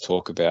things. Let's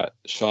talk about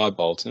Shy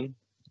Bolton,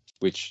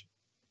 which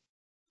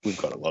we've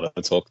got a lot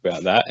to talk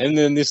about that. And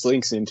then this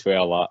links into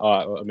our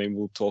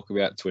we'll talk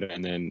about Twitter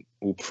and then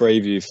we'll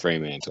preview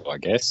Fremantle, I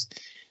guess.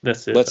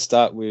 That's it. Let's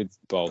start with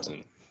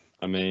Bolton.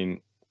 I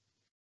mean,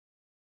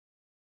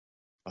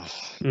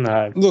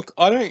 no. Look,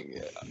 I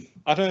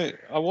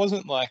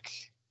wasn't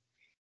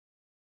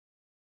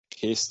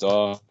pissed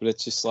off, but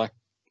it's just I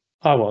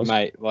was,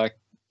 mate,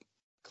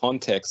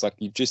 context,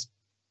 you've just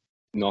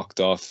knocked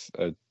off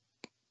a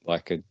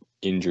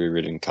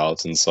injury-ridden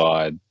Carlton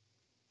side.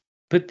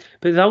 But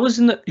that was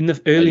in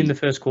the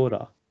first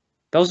quarter.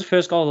 That was the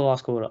first goal of the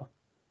last quarter.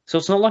 So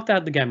it's not like they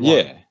had the game won.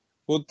 Yeah.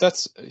 Well,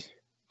 that's.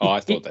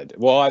 I thought they did.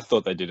 Well, I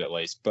thought they did at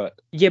least,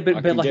 but I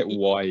can get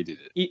why he did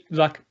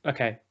it.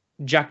 Okay,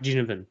 Jack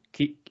Ginnivan,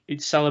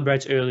 it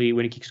celebrates early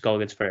when he kicks a goal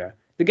against Freo.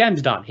 The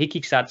game's done. He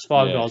kicks that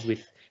 5 goals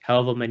with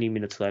however many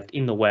minutes left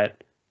in the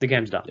wet. The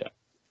game's done. Yeah.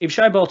 If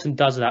Shea Bolton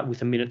does that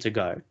with a minute to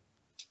go,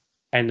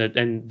 and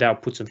they'll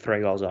put some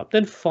 3 goals up,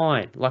 then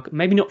fine.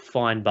 Maybe not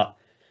fine, but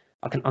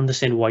I can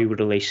understand why you would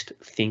at least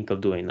think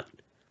of doing that.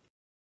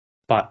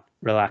 But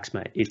relax,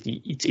 mate.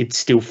 It's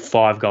still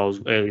 5 goals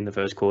early in the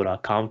first quarter.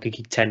 Calm could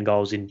kick 10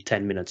 goals in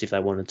 10 minutes if they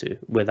wanted to.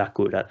 We're that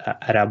good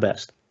at our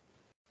best.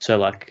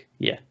 So, I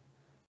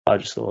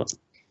just thought,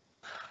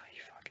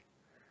 you fuck.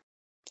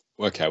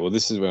 Okay, well,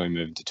 this is where we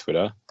move to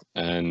Twitter,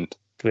 and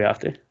do we have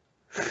to?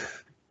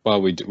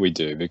 Well, we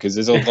do because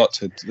there's a lot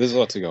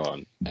to go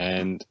on,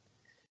 and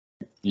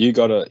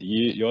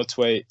your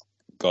tweet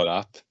got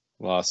up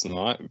last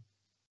night,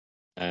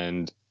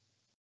 and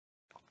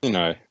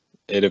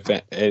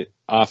it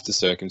after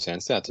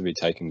circumstance had to be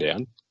taken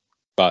down,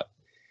 but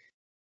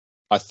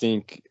I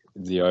think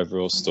the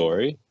overall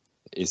story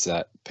is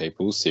that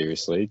people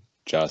seriously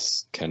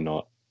just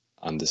cannot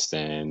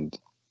understand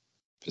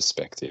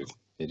perspective.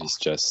 It is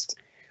just,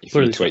 if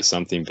you tweet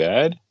something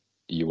bad,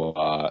 you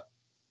are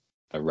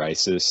a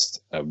racist.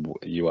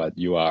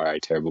 You are a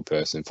terrible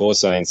person for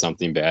saying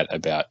something bad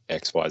about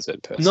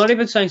XYZ person. Not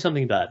even saying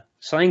something bad.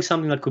 Saying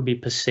something that could be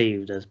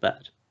perceived as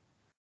bad.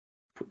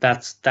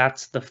 That's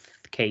the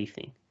key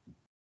thing.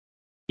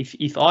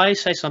 If I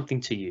say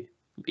something to you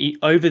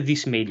over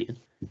this medium,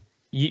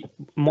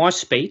 my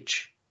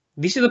speech.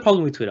 This is the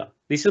problem with Twitter.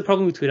 This is the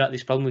problem with Twitter. This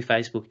is the problem with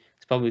Facebook. This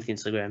is the problem with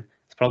Instagram.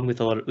 This is the problem with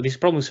this is the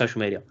problem with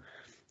social media.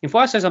 If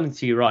I say something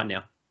to you right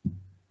now,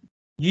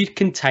 you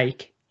can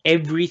take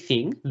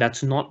everything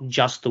that's not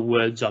just the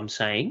words I'm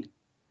saying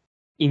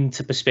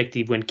into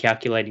perspective when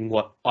calculating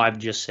what I've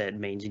just said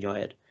means in your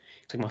head.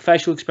 It's like my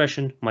facial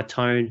expression, my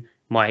tone,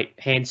 my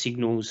hand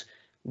signals,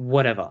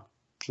 whatever.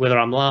 Whether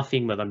I'm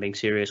laughing, whether I'm being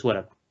serious,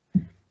 whatever.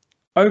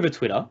 Over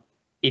Twitter,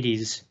 it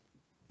is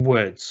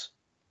words.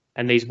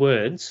 And these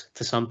words,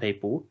 to some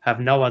people, have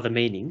no other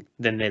meaning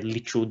than their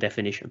literal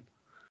definition.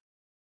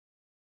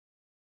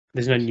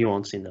 There's no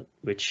nuance in it,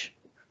 which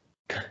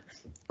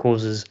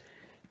causes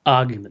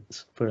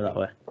arguments, put it that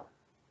way.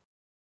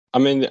 I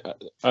mean,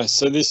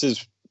 so this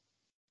is,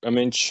 I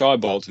mean, Shy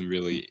Bolton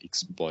really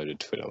exploded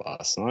Twitter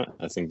last night.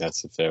 I think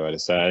that's a fair way to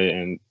say.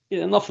 And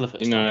yeah, not for the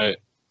first time.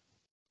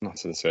 Not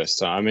for the first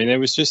time. I mean, there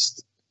was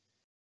just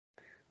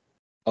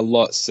a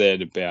lot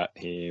said about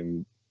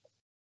him,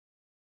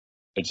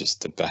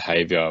 just the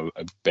behaviour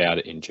about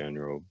it in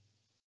general.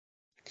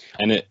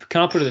 And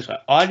can I put it this way?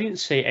 I didn't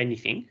see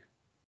anything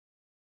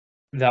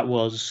that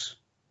was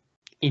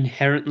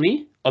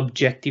inherently,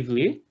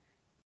 objectively,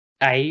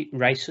 A,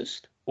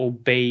 racist, or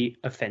B,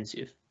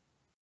 offensive.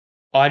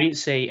 I didn't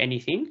see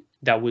anything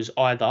that was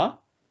either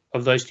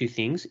of those two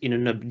things in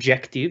an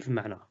objective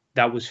manner.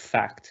 That was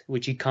fact,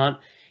 which you can't.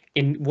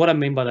 And what I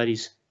mean by that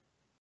is,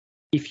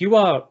 if you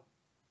are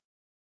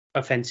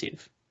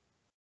offensive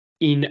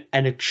in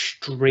an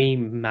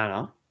extreme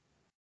manner,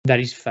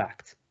 that is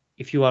fact.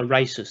 If you are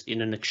racist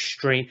in an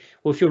extreme,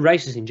 well, if you're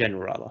racist in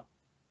general, rather,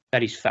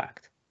 that is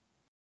fact.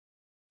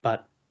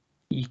 But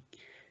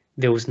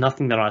there was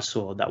nothing that I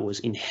saw that was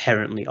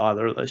inherently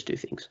either of those two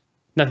things.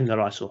 Nothing that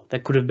I saw. There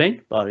could have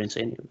been, but I didn't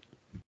see any of it.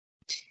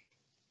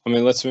 I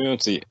mean, let's move on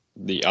to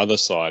the other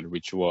side,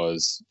 which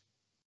was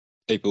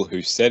people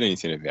who said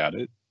anything about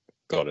it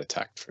got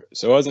attacked for it.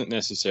 So it wasn't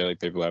necessarily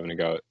people having a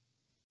go at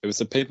it. Was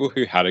the people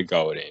who had a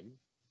go at him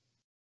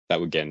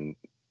that were getting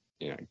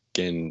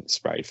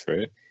sprayed for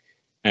it.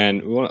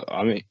 And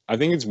I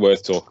think it's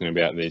worth talking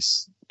about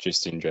this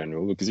just in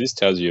general, because this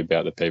tells you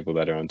about the people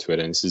that are on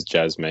Twitter. And this is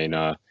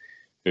Jasmina,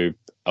 who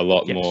a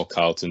lot more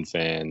Carlton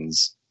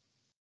fans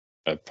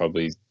have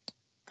probably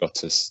got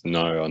to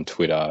know on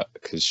Twitter,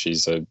 because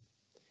she's I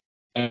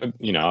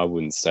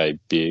wouldn't say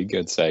big,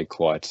 I'd say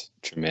quite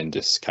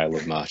tremendous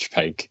Caleb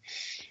Marchbank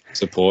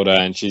supporter,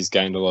 and she's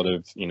gained a lot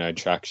of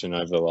traction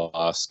over the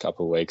last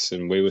couple of weeks.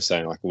 And we were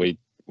saying we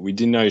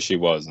didn't know who she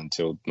was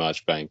until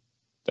Marchbank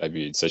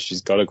debuted, so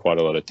she's got quite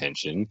a lot of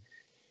attention.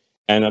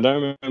 And I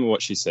don't remember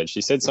what she said.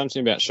 She said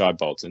something about Shy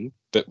Bolton,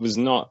 but was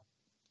not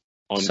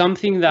on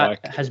something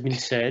that has been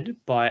said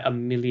by a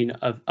million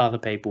of other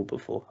people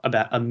before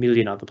about a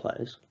million other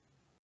players.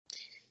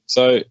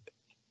 So,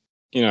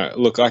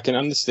 look, I can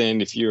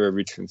understand if you're a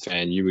Richmond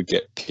fan, you would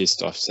get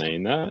pissed off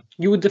seeing that.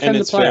 You would defend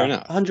the player,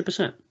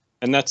 100%.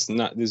 And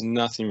there's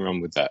nothing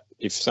wrong with that.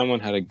 If someone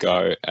had a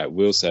go at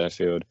Will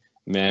Satterfield,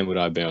 man, would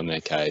I be on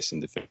their case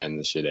and defend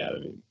the shit out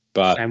of him.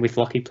 But and with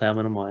Lockie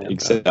Plowman on my end.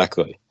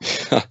 Exactly.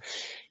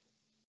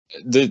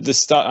 the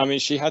start. I mean,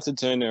 she had to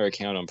turn her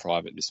account on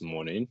private this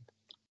morning,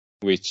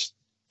 which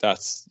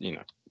that's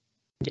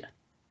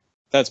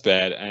that's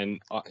bad. And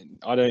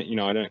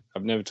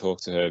I've never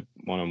talked to her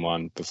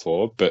one-on-one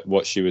before, but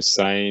what she was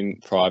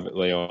saying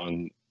privately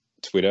on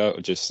Twitter,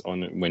 or just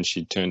on when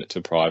she turned it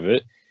to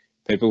private,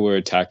 people were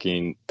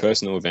attacking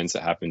personal events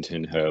that happened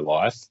in her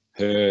life,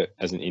 her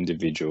as an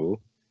individual,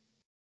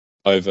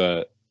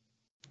 over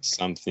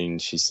something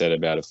she said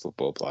about a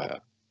football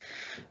player.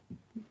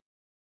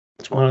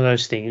 It's one of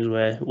those things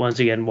where, once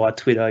again, why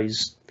Twitter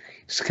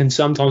can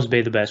sometimes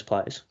be the best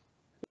place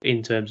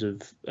in terms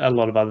of a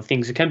lot of other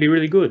things. It can be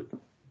really good,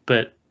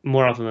 but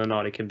more often than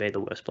not, it can be the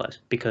worst place,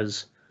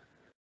 because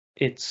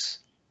it's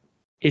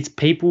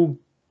people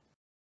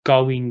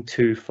going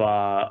too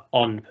far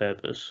on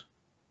purpose.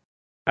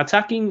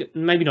 Attacking,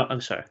 maybe not,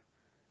 I'm sorry.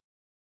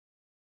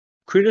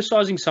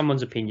 Criticizing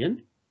someone's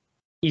opinion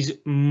is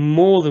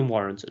more than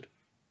warranted.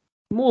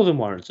 More than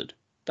warranted.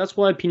 That's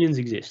why opinions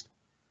exist,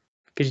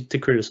 because to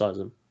criticize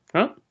them,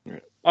 right?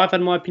 Right? I've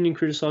had my opinion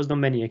criticized on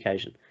many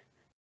occasions,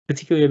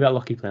 particularly about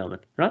Lockie Plowman,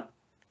 right?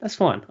 That's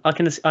fine. I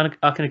can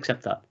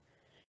accept that.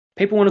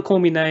 People want to call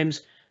me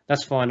names.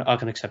 That's fine. I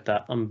can accept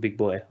that. I'm a big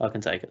boy. I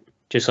can take it,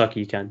 just like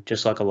you can,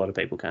 just like a lot of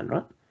people can,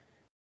 right?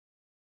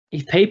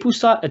 If people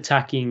start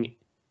attacking,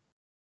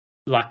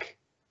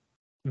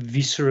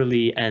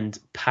 viscerally and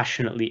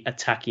passionately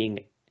attacking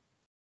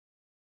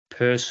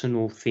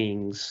personal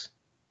things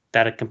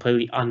that are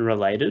completely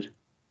unrelated,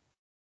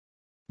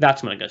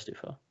 that's when it goes too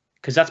far,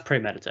 because that's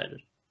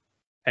premeditated,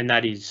 and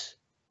there's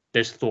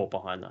thought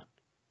behind that.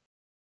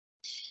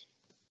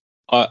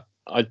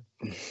 I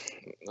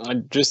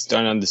just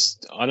don't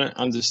understand. I don't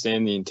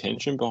understand the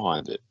intention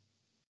behind it.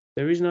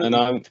 There is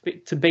no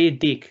to be a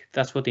dick.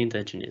 That's what the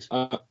intention is.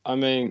 I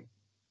mean,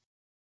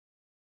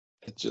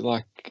 it's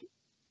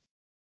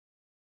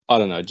I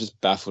don't know. It just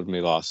baffled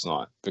me last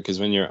night, because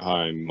when you're at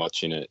home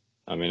watching it,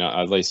 I mean,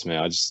 at least me,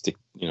 I just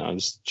I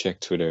just check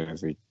Twitter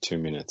every 2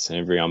 minutes, and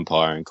every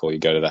umpiring call, you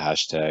go to the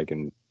hashtag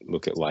and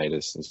look at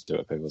latest and see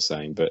what people are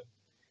saying. But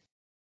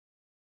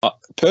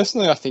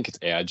personally, I think it's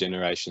our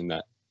generation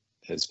that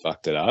has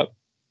fucked it up,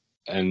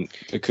 and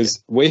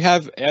because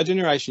our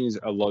generation is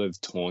a lot of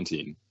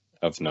taunting,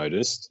 I've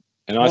noticed,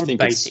 and I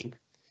think baiting.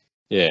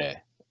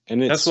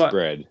 and it's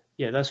spread.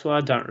 Yeah, that's why I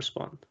don't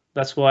respond.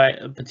 That's why,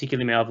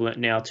 particularly me, I've learnt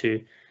now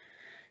to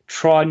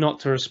try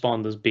not to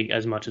respond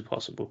as much as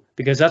possible,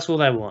 because that's all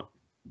they want.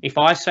 If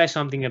I say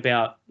something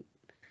about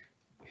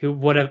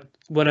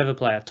whatever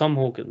player, Tom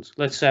Hawkins,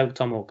 let's say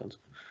Tom Hawkins,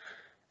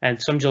 and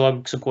some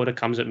Geelong supporter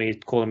comes at me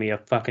calling me a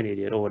fucking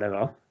idiot or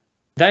whatever,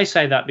 they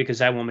say that because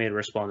they want me to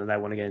respond and they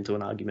want to get into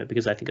an argument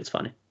because they think it's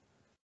funny.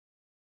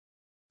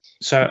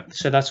 So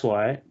that's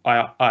why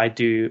I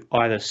do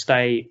either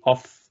stay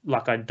off,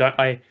 like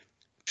I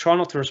try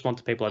not to respond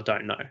to people I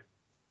don't know,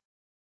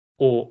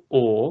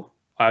 or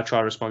I try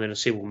to respond in a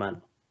civil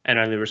manner and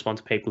only respond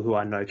to people who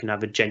I know can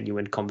have a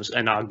genuine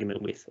an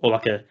argument with, or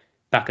like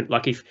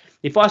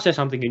if I say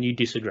something and you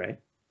disagree,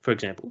 for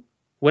example,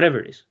 whatever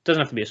it is,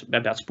 doesn't have to be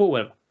about sport,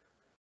 whatever,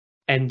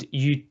 and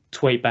you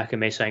tweet back at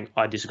me saying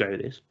I disagree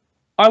with this,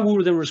 I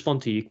will then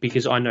respond to you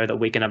because I know that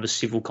we can have a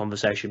civil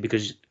conversation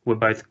because we're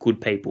both good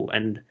people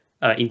and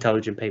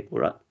intelligent people,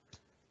 right?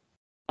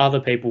 Other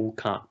people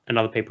can't, and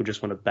other people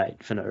just want to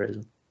bait for no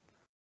reason.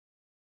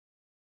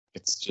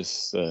 It's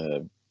just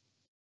a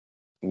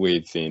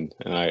weird thing,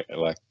 and I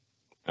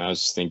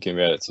was thinking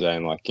about it today,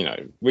 and like, you know,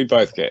 we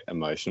both get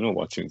emotional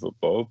watching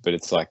football, but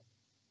it's like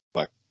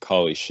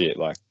holy shit,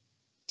 like,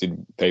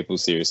 did people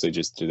seriously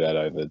just do that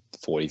over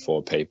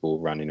 44 people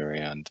running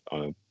around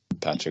on a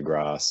patch of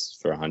grass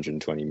for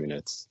 120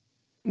 minutes?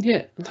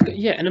 Yeah,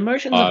 and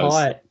emotions are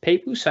high.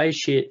 People say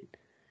shit.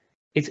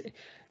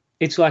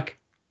 It's like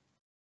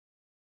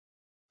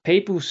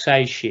people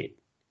say shit.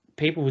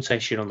 People would say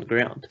shit on the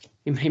ground.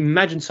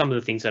 Imagine some of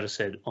the things that are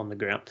said on the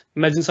ground.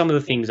 Imagine some of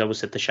the things that were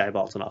said to Shea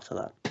Bolton after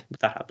that, if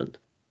that happened.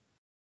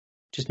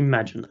 Just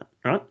imagine that,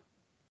 right?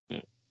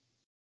 Yeah.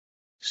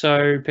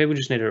 So people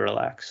just need to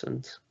relax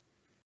and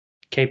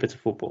keep it to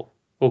football,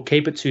 or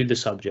keep it to the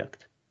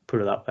subject.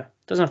 Put it that way.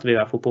 It doesn't have to be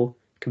about football.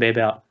 It can be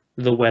about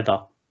the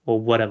weather or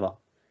whatever.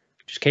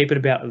 Just keep it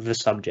about the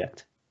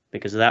subject,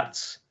 because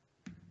that's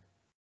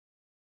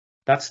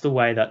the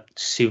way that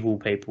civil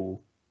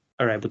people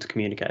are able to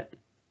communicate.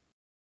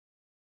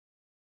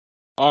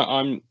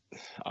 I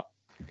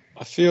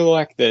feel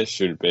like there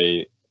should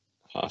be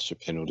harsher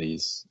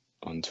penalties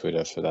on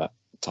Twitter for that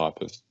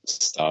type of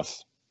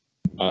stuff.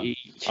 I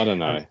don't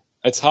know.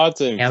 It's hard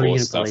to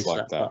enforce stuff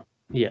like that.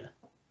 Yeah.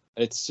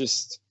 It's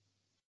just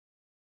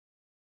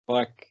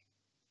like,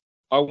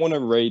 I want to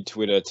read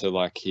Twitter to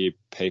like hear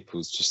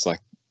people's just like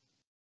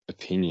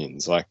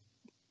opinions. Like,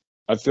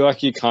 I feel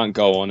like you can't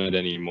go on it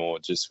anymore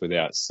just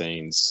without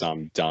seeing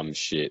some dumb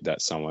shit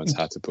that someone's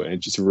had to put in.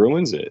 It just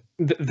ruins it.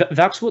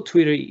 That's what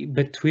Twitter.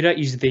 But Twitter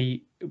is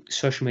the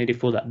social media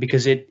for that,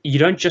 because you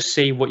don't just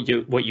see what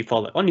you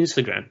follow on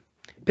Instagram.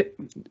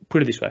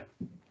 Put it this way: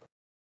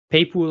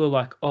 people are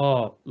like,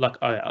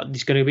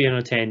 this is going to be on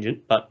a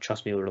tangent, but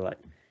trust me, it'll relate.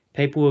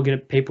 People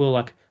are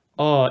like,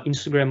 oh,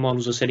 Instagram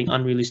models are setting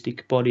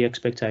unrealistic body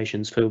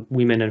expectations for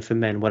women and for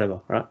men, whatever,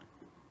 right?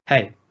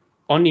 Hey,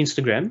 on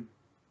Instagram,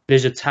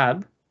 there's a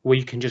tab where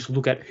you can just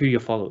look at who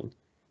you're following.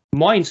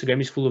 My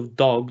Instagram is full of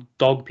dog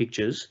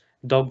pictures,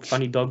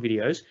 funny dog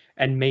videos,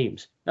 and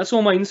memes. That's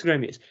all my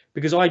Instagram is,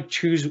 because I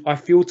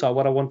filter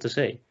what I want to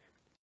see.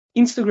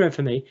 Instagram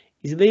for me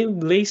is the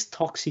least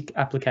toxic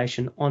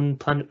application on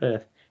planet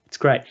Earth. It's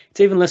great. It's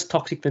even less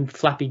toxic than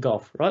Flappy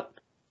Golf, right?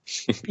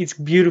 It's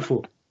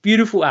beautiful.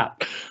 Beautiful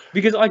app.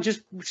 Because I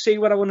just see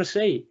what I want to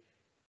see.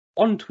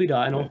 On Twitter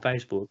and on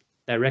Facebook,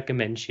 they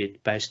recommend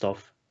shit based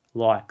off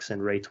likes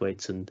and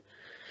retweets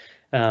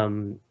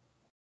and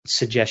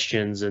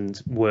suggestions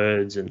and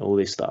words and all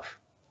this stuff.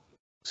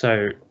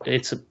 So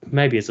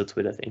maybe it's a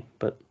Twitter thing,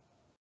 but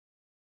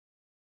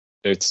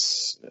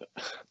it's,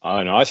 I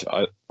don't know.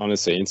 I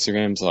honestly,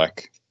 Instagram's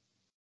like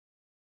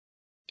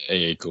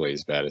equally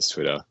as bad as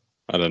Twitter.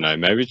 I don't know.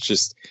 Maybe it's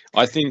just,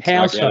 I think.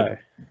 How so?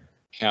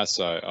 How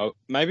so?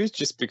 Maybe it's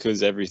just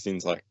because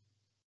everything's like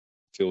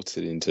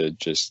filtered into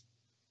just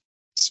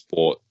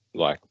sport,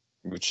 like,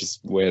 which is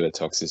where the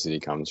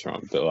toxicity comes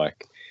from. But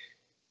like,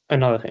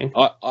 another thing,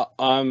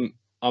 I'm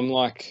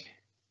like,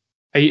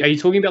 are you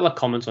talking about like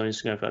comments on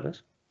Instagram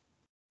photos?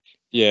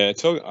 Yeah,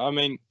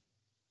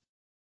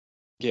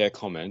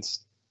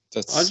 comments.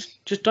 That's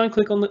just don't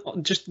click on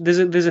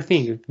there's a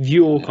thing,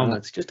 view all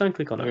comments. Just don't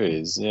click on it. There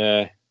is,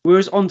 yeah.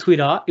 Whereas on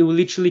Twitter, it will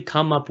literally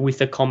come up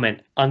with a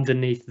comment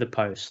underneath the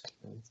post.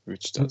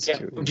 Which does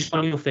just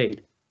on your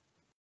feed.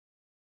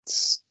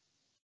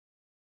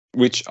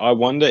 Which I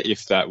wonder,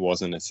 if that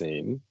wasn't a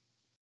thing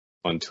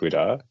on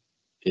Twitter,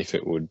 if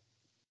it would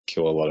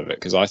kill a lot of it.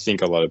 Because I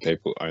think a lot of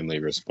people only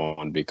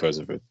respond because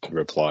of a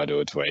reply to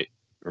a tweet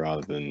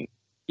rather than...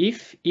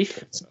 If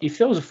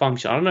there was a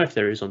function, I don't know if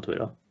there is on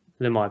Twitter,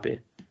 there might be.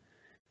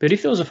 But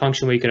if there was a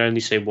function where you could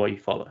only see what you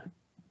follow,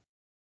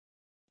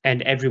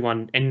 and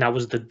that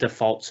was the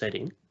default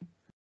setting,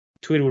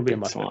 Twitter would be a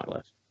much better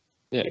place.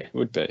 Yeah, it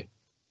would be.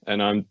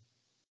 And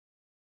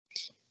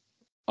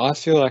I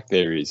feel like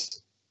there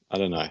is, I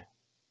don't know,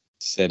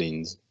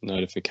 settings,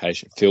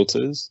 notification,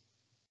 filters.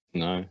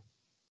 No,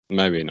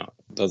 maybe not.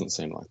 Doesn't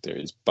seem like there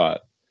is,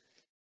 but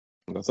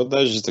I thought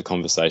that was just a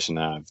conversation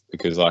to have,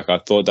 because like I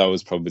thought that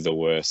was probably the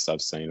worst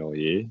I've seen all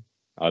year.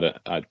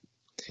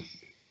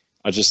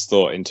 I just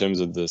thought in terms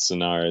of the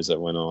scenarios that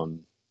went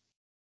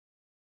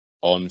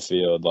on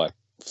field, like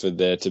for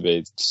there to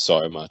be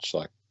so much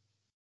like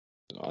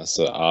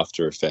sort of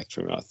after effect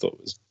from it, I thought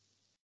was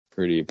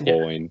pretty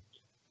appalling.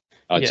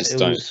 I just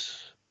don't.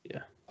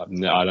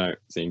 I don't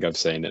think I've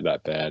seen it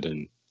that bad,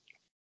 and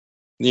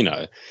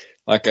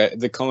like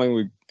the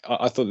Collingwood.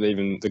 I thought that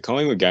even the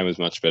Collingwood game was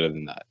much better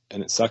than that,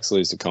 and it sucks to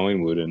lose to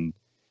Collingwood, and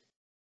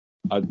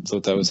I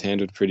thought that was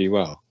handled pretty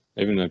well,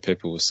 even though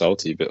people were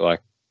salty. But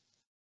like,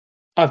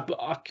 I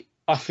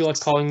feel like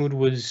Collingwood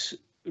was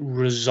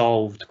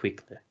resolved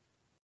quickly.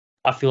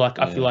 I feel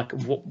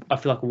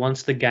like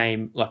once the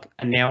game, like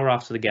an hour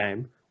after the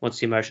game, once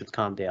the emotions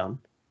calmed down,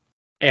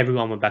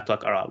 everyone went back to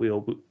like, all right,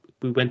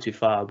 we went too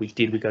far, we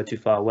go too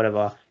far,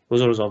 whatever. It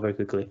was all resolved very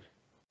quickly.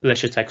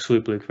 Let's just take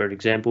Swoop Luke for an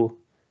example.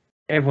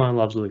 Everyone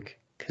loves Luke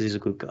because he's a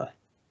good guy,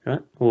 right?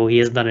 Well, he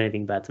hasn't done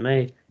anything bad to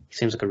me. He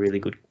seems like a really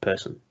good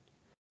person.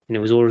 And it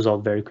was all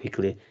resolved very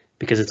quickly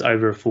because it's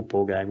over a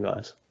football game,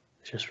 guys.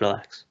 Just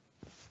relax.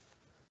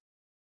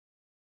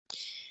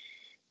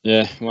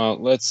 Yeah, well,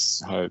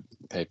 let's hope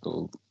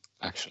people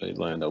actually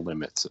learn the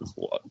limits of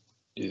what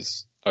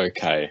is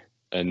okay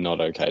and not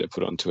okay to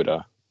put on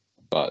Twitter.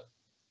 But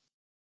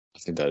I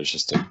think that is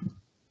just a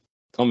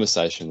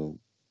conversation.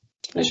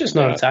 Let's just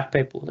not attack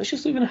people. Let's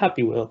just live in a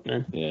happy world,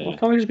 man. Yeah. Why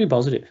can't we just be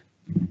positive?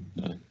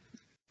 Yeah.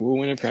 We'll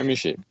win a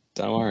premiership.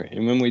 Don't worry.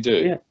 And when we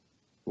do,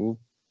 we'll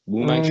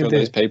make sure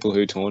those people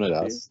who taunted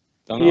us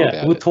don't know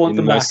about we'll taunt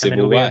them back and then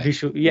it'll be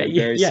official. In a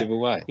very civil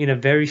way. In a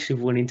very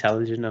civil and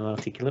intelligent and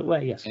articulate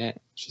way, yes. Yeah,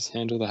 just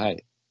handle the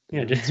hate.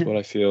 Yeah, that's what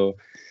I feel.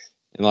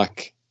 And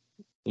like,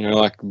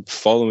 like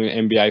following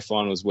NBA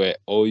finals where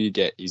all you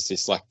get is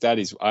this, like that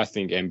is, I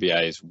think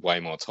NBA is way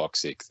more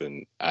toxic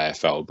than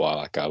AFL by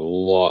like a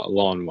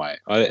long way.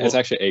 It's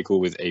actually equal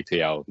with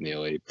EPL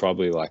nearly,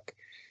 probably like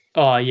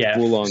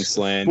full on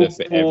slander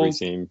for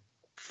everything.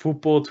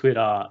 Football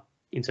Twitter,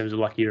 in terms of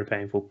like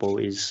European football,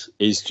 is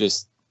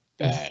just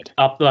bad.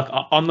 Like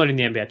I'm not in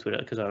the NBA Twitter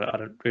because I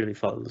don't really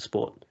follow the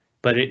sport,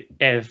 but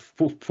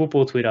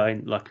football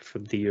Twitter, like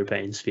from the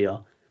European sphere,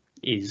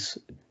 is.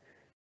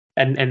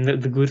 And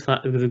the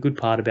good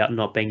part about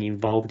not being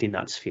involved in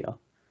that sphere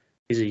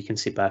is that you can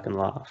sit back and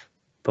laugh.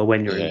 But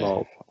when you're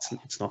involved,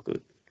 it's not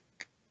good.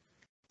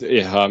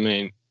 Yeah, I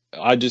mean,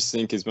 I just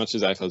think as much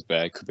as AFL's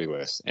bad, it could be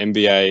worse.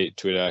 NBA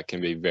Twitter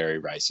can be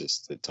very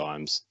racist at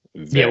times.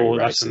 Very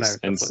racist.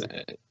 That's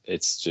America. And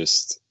it's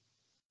just...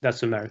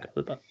 That's America.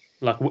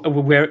 Like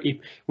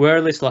we're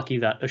at least lucky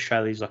that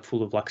Australia's like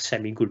full of like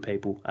semi-good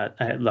people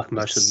at like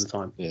most of the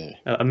time. Yeah.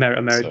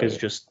 America's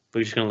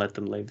we're just going to let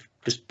them live.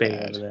 Just be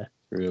over there.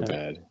 Real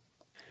bad.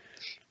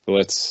 But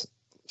let's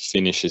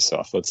finish this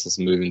off. Let's just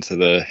move into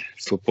the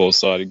football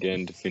side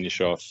again to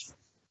finish off.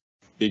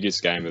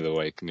 Biggest game of the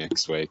week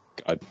next week.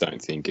 I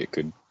don't think it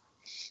could.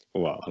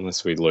 Well,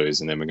 unless we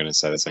lose, and then we're going to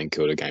say the St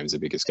Kilda game is the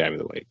biggest game of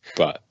the week.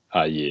 But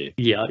yeah.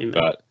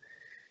 But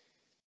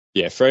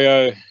yeah,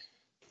 Freo.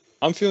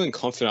 I'm feeling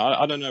confident.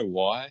 I don't know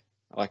why.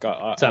 Like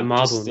it's at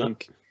Marvel, just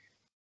think.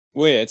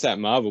 Well, yeah, it's at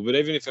Marvel. But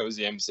even if it was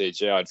the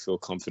MCG, I'd feel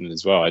confident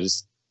as well. I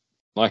just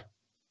like.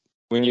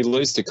 When you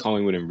lose to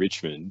Collingwood and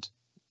Richmond,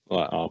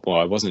 like,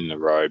 I wasn't in a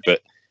row,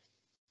 but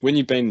when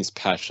you've been this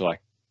patch,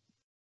 like,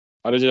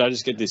 I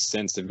just get this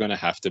sense they're going to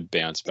have to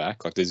bounce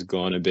back. Like, there's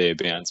going to be a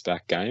bounce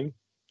back game.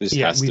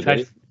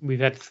 We've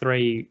had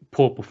 3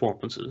 poor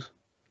performances.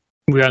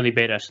 We only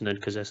beat Essendon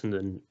because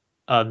Essendon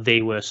are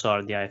the worst side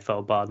of the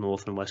AFL, bar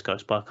North and West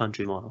Coast by a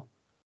country mile.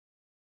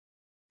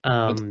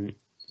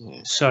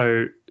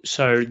 So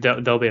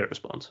there'll be a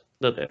response.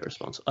 There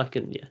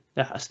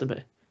has to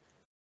be.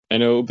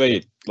 And it will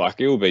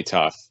be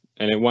tough.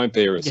 And it won't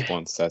be a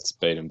response that's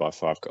beaten by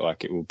 5.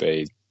 Like, it will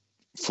be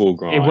full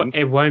grind.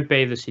 It won't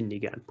be the Sydney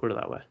game, put it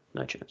that way.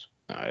 No chance.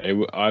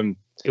 No,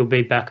 it'll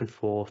be back and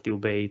forth. It'll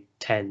be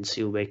tense.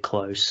 It'll be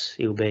close.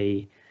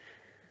 I'm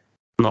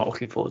not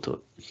looking forward to it.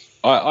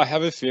 I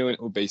have a feeling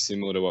it will be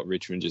similar to what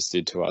Richmond just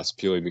did to us,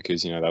 purely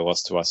because, they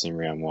lost to us in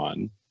round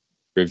 1.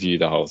 Review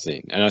the whole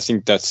thing. And I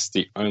think that's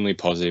the only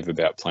positive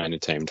about playing a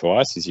team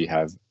twice is you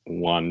have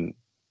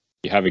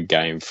a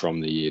game from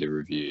the year to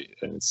review.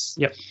 And it's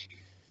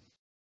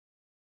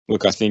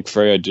Look, I think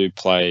Freo do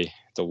play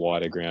the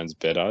wider grounds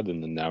better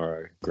than the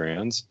narrow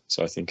grounds,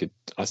 so I think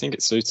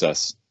it suits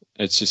us.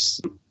 It's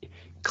just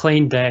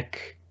clean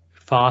deck,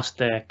 fast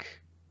deck.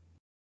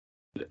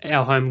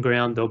 Our home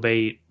ground, there'll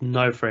be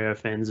no Freo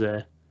fans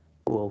there.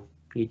 Well,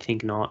 you'd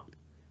think not.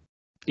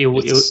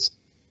 It's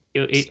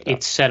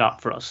set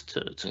up for us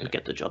to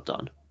get the job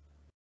done.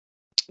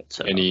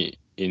 Any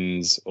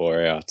ins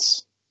or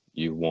outs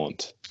you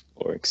want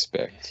or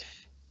expect?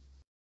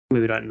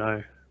 We don't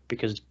know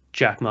because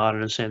Jack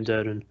Martin and Sam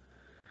Durden.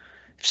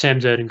 If Sam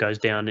Durden goes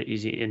down and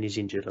he's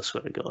injured, I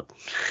swear to God.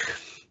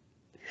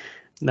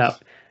 No.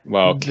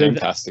 Well, Kemp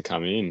has to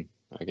come in,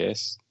 I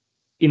guess.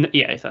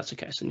 If that's the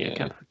case,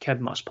 then Kemp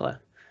must play,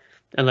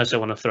 unless they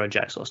want to throw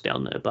Jack Sauce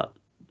down there. But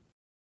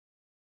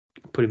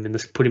put him in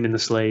the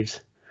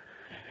sleeves.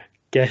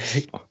 Get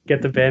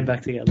the band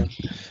back together.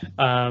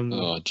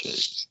 Oh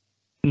jeez.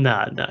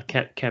 Nah,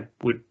 Kemp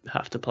would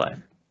have to play.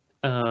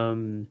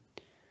 And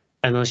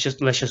let's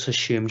just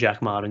assume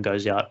Jack Martin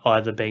goes out,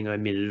 either being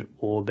omitted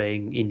or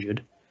being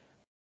injured.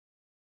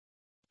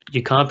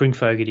 You can't bring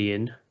Fogarty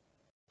in.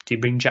 Do you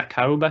bring Jack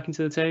Carroll back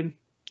into the team?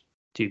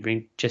 Do you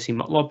bring Jesse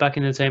Motlop back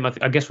into the team?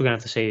 I guess we're going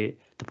to have to see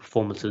the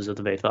performances of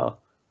the VFL.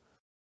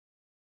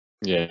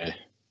 Yeah,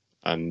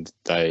 and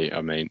by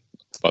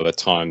the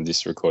time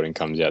this recording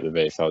comes out, the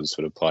VFL just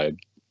would have played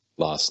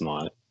last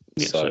night.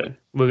 Yeah, so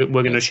we're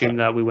going to assume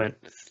that we went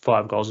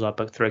 5 goals up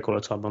at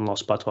 3/4 time and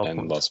lost by 12 and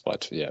points. lost by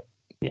yeah.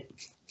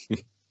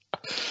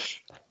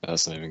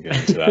 Let's not even get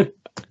into that.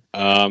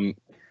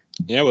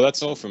 Yeah, well,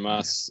 that's all from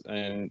us.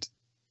 And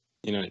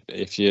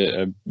if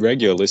you're a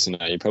regular listener,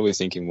 you're probably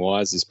thinking, why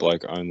does this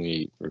bloke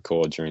only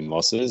record during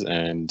losses?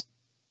 And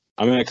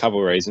a couple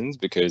of reasons,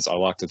 because I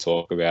like to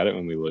talk about it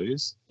when we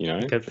lose.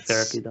 Good for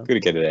therapy, though. Good to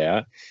get it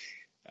out.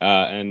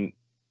 And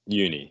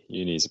uni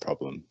is a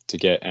problem to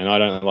get, and I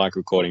don't like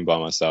recording by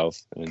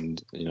myself.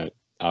 And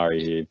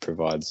Ari here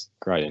provides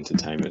great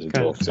entertainment to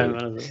talk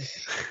to,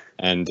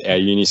 and our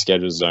uni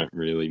schedules don't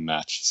really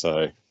match.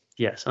 So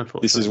yes,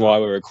 unfortunately, this is why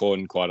we're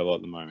recording quite a lot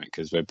at the moment,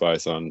 because we're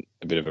both on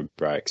a bit of a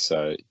break.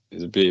 So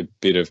there's a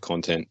bit of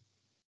content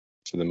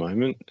for the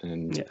moment,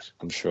 and yes,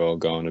 I'm sure I'll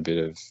go on a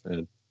bit of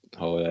a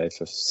holiday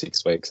for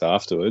 6 weeks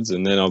afterwards,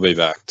 and then I'll be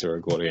back to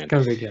record again. Go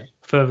again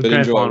for the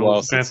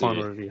grand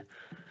final review.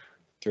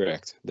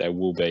 Correct, there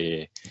will be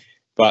here,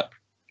 but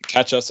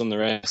catch us on the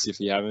rest if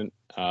you haven't.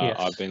 Yes.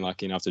 I've been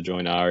lucky enough to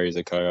join Ari as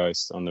a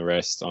co-host on the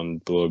rest on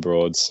Blue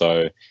Abroad,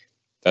 so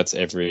that's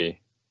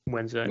every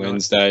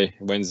Wednesday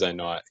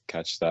night.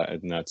 Catch that,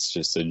 and that's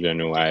just a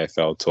general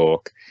AFL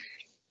talk.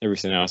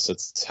 Everything else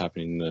that's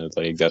happening in the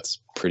league, that's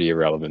pretty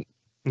irrelevant.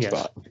 Yes,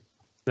 but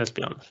let's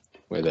be honest.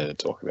 We're there to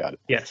talk about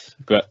it. Yes.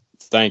 But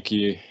thank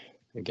you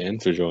again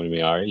for joining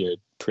me, Ari. You're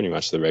pretty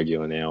much the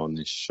regular now on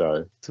this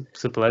show.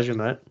 It's a pleasure,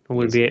 mate. I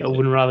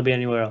wouldn't rather be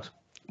anywhere else.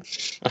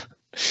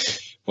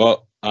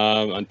 Well,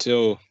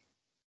 until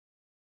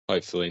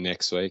hopefully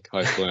next week.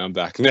 Hopefully I'm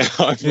back now.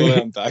 Hopefully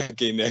I'm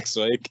back in next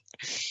week.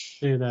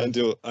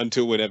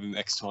 Until whatever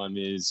next time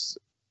is.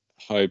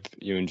 Hope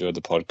you enjoyed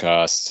the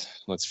podcast.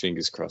 Let's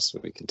fingers crossed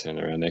that we can turn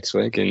around next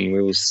week, and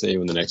we will see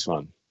you in the next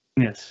one.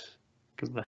 Yes. Goodbye.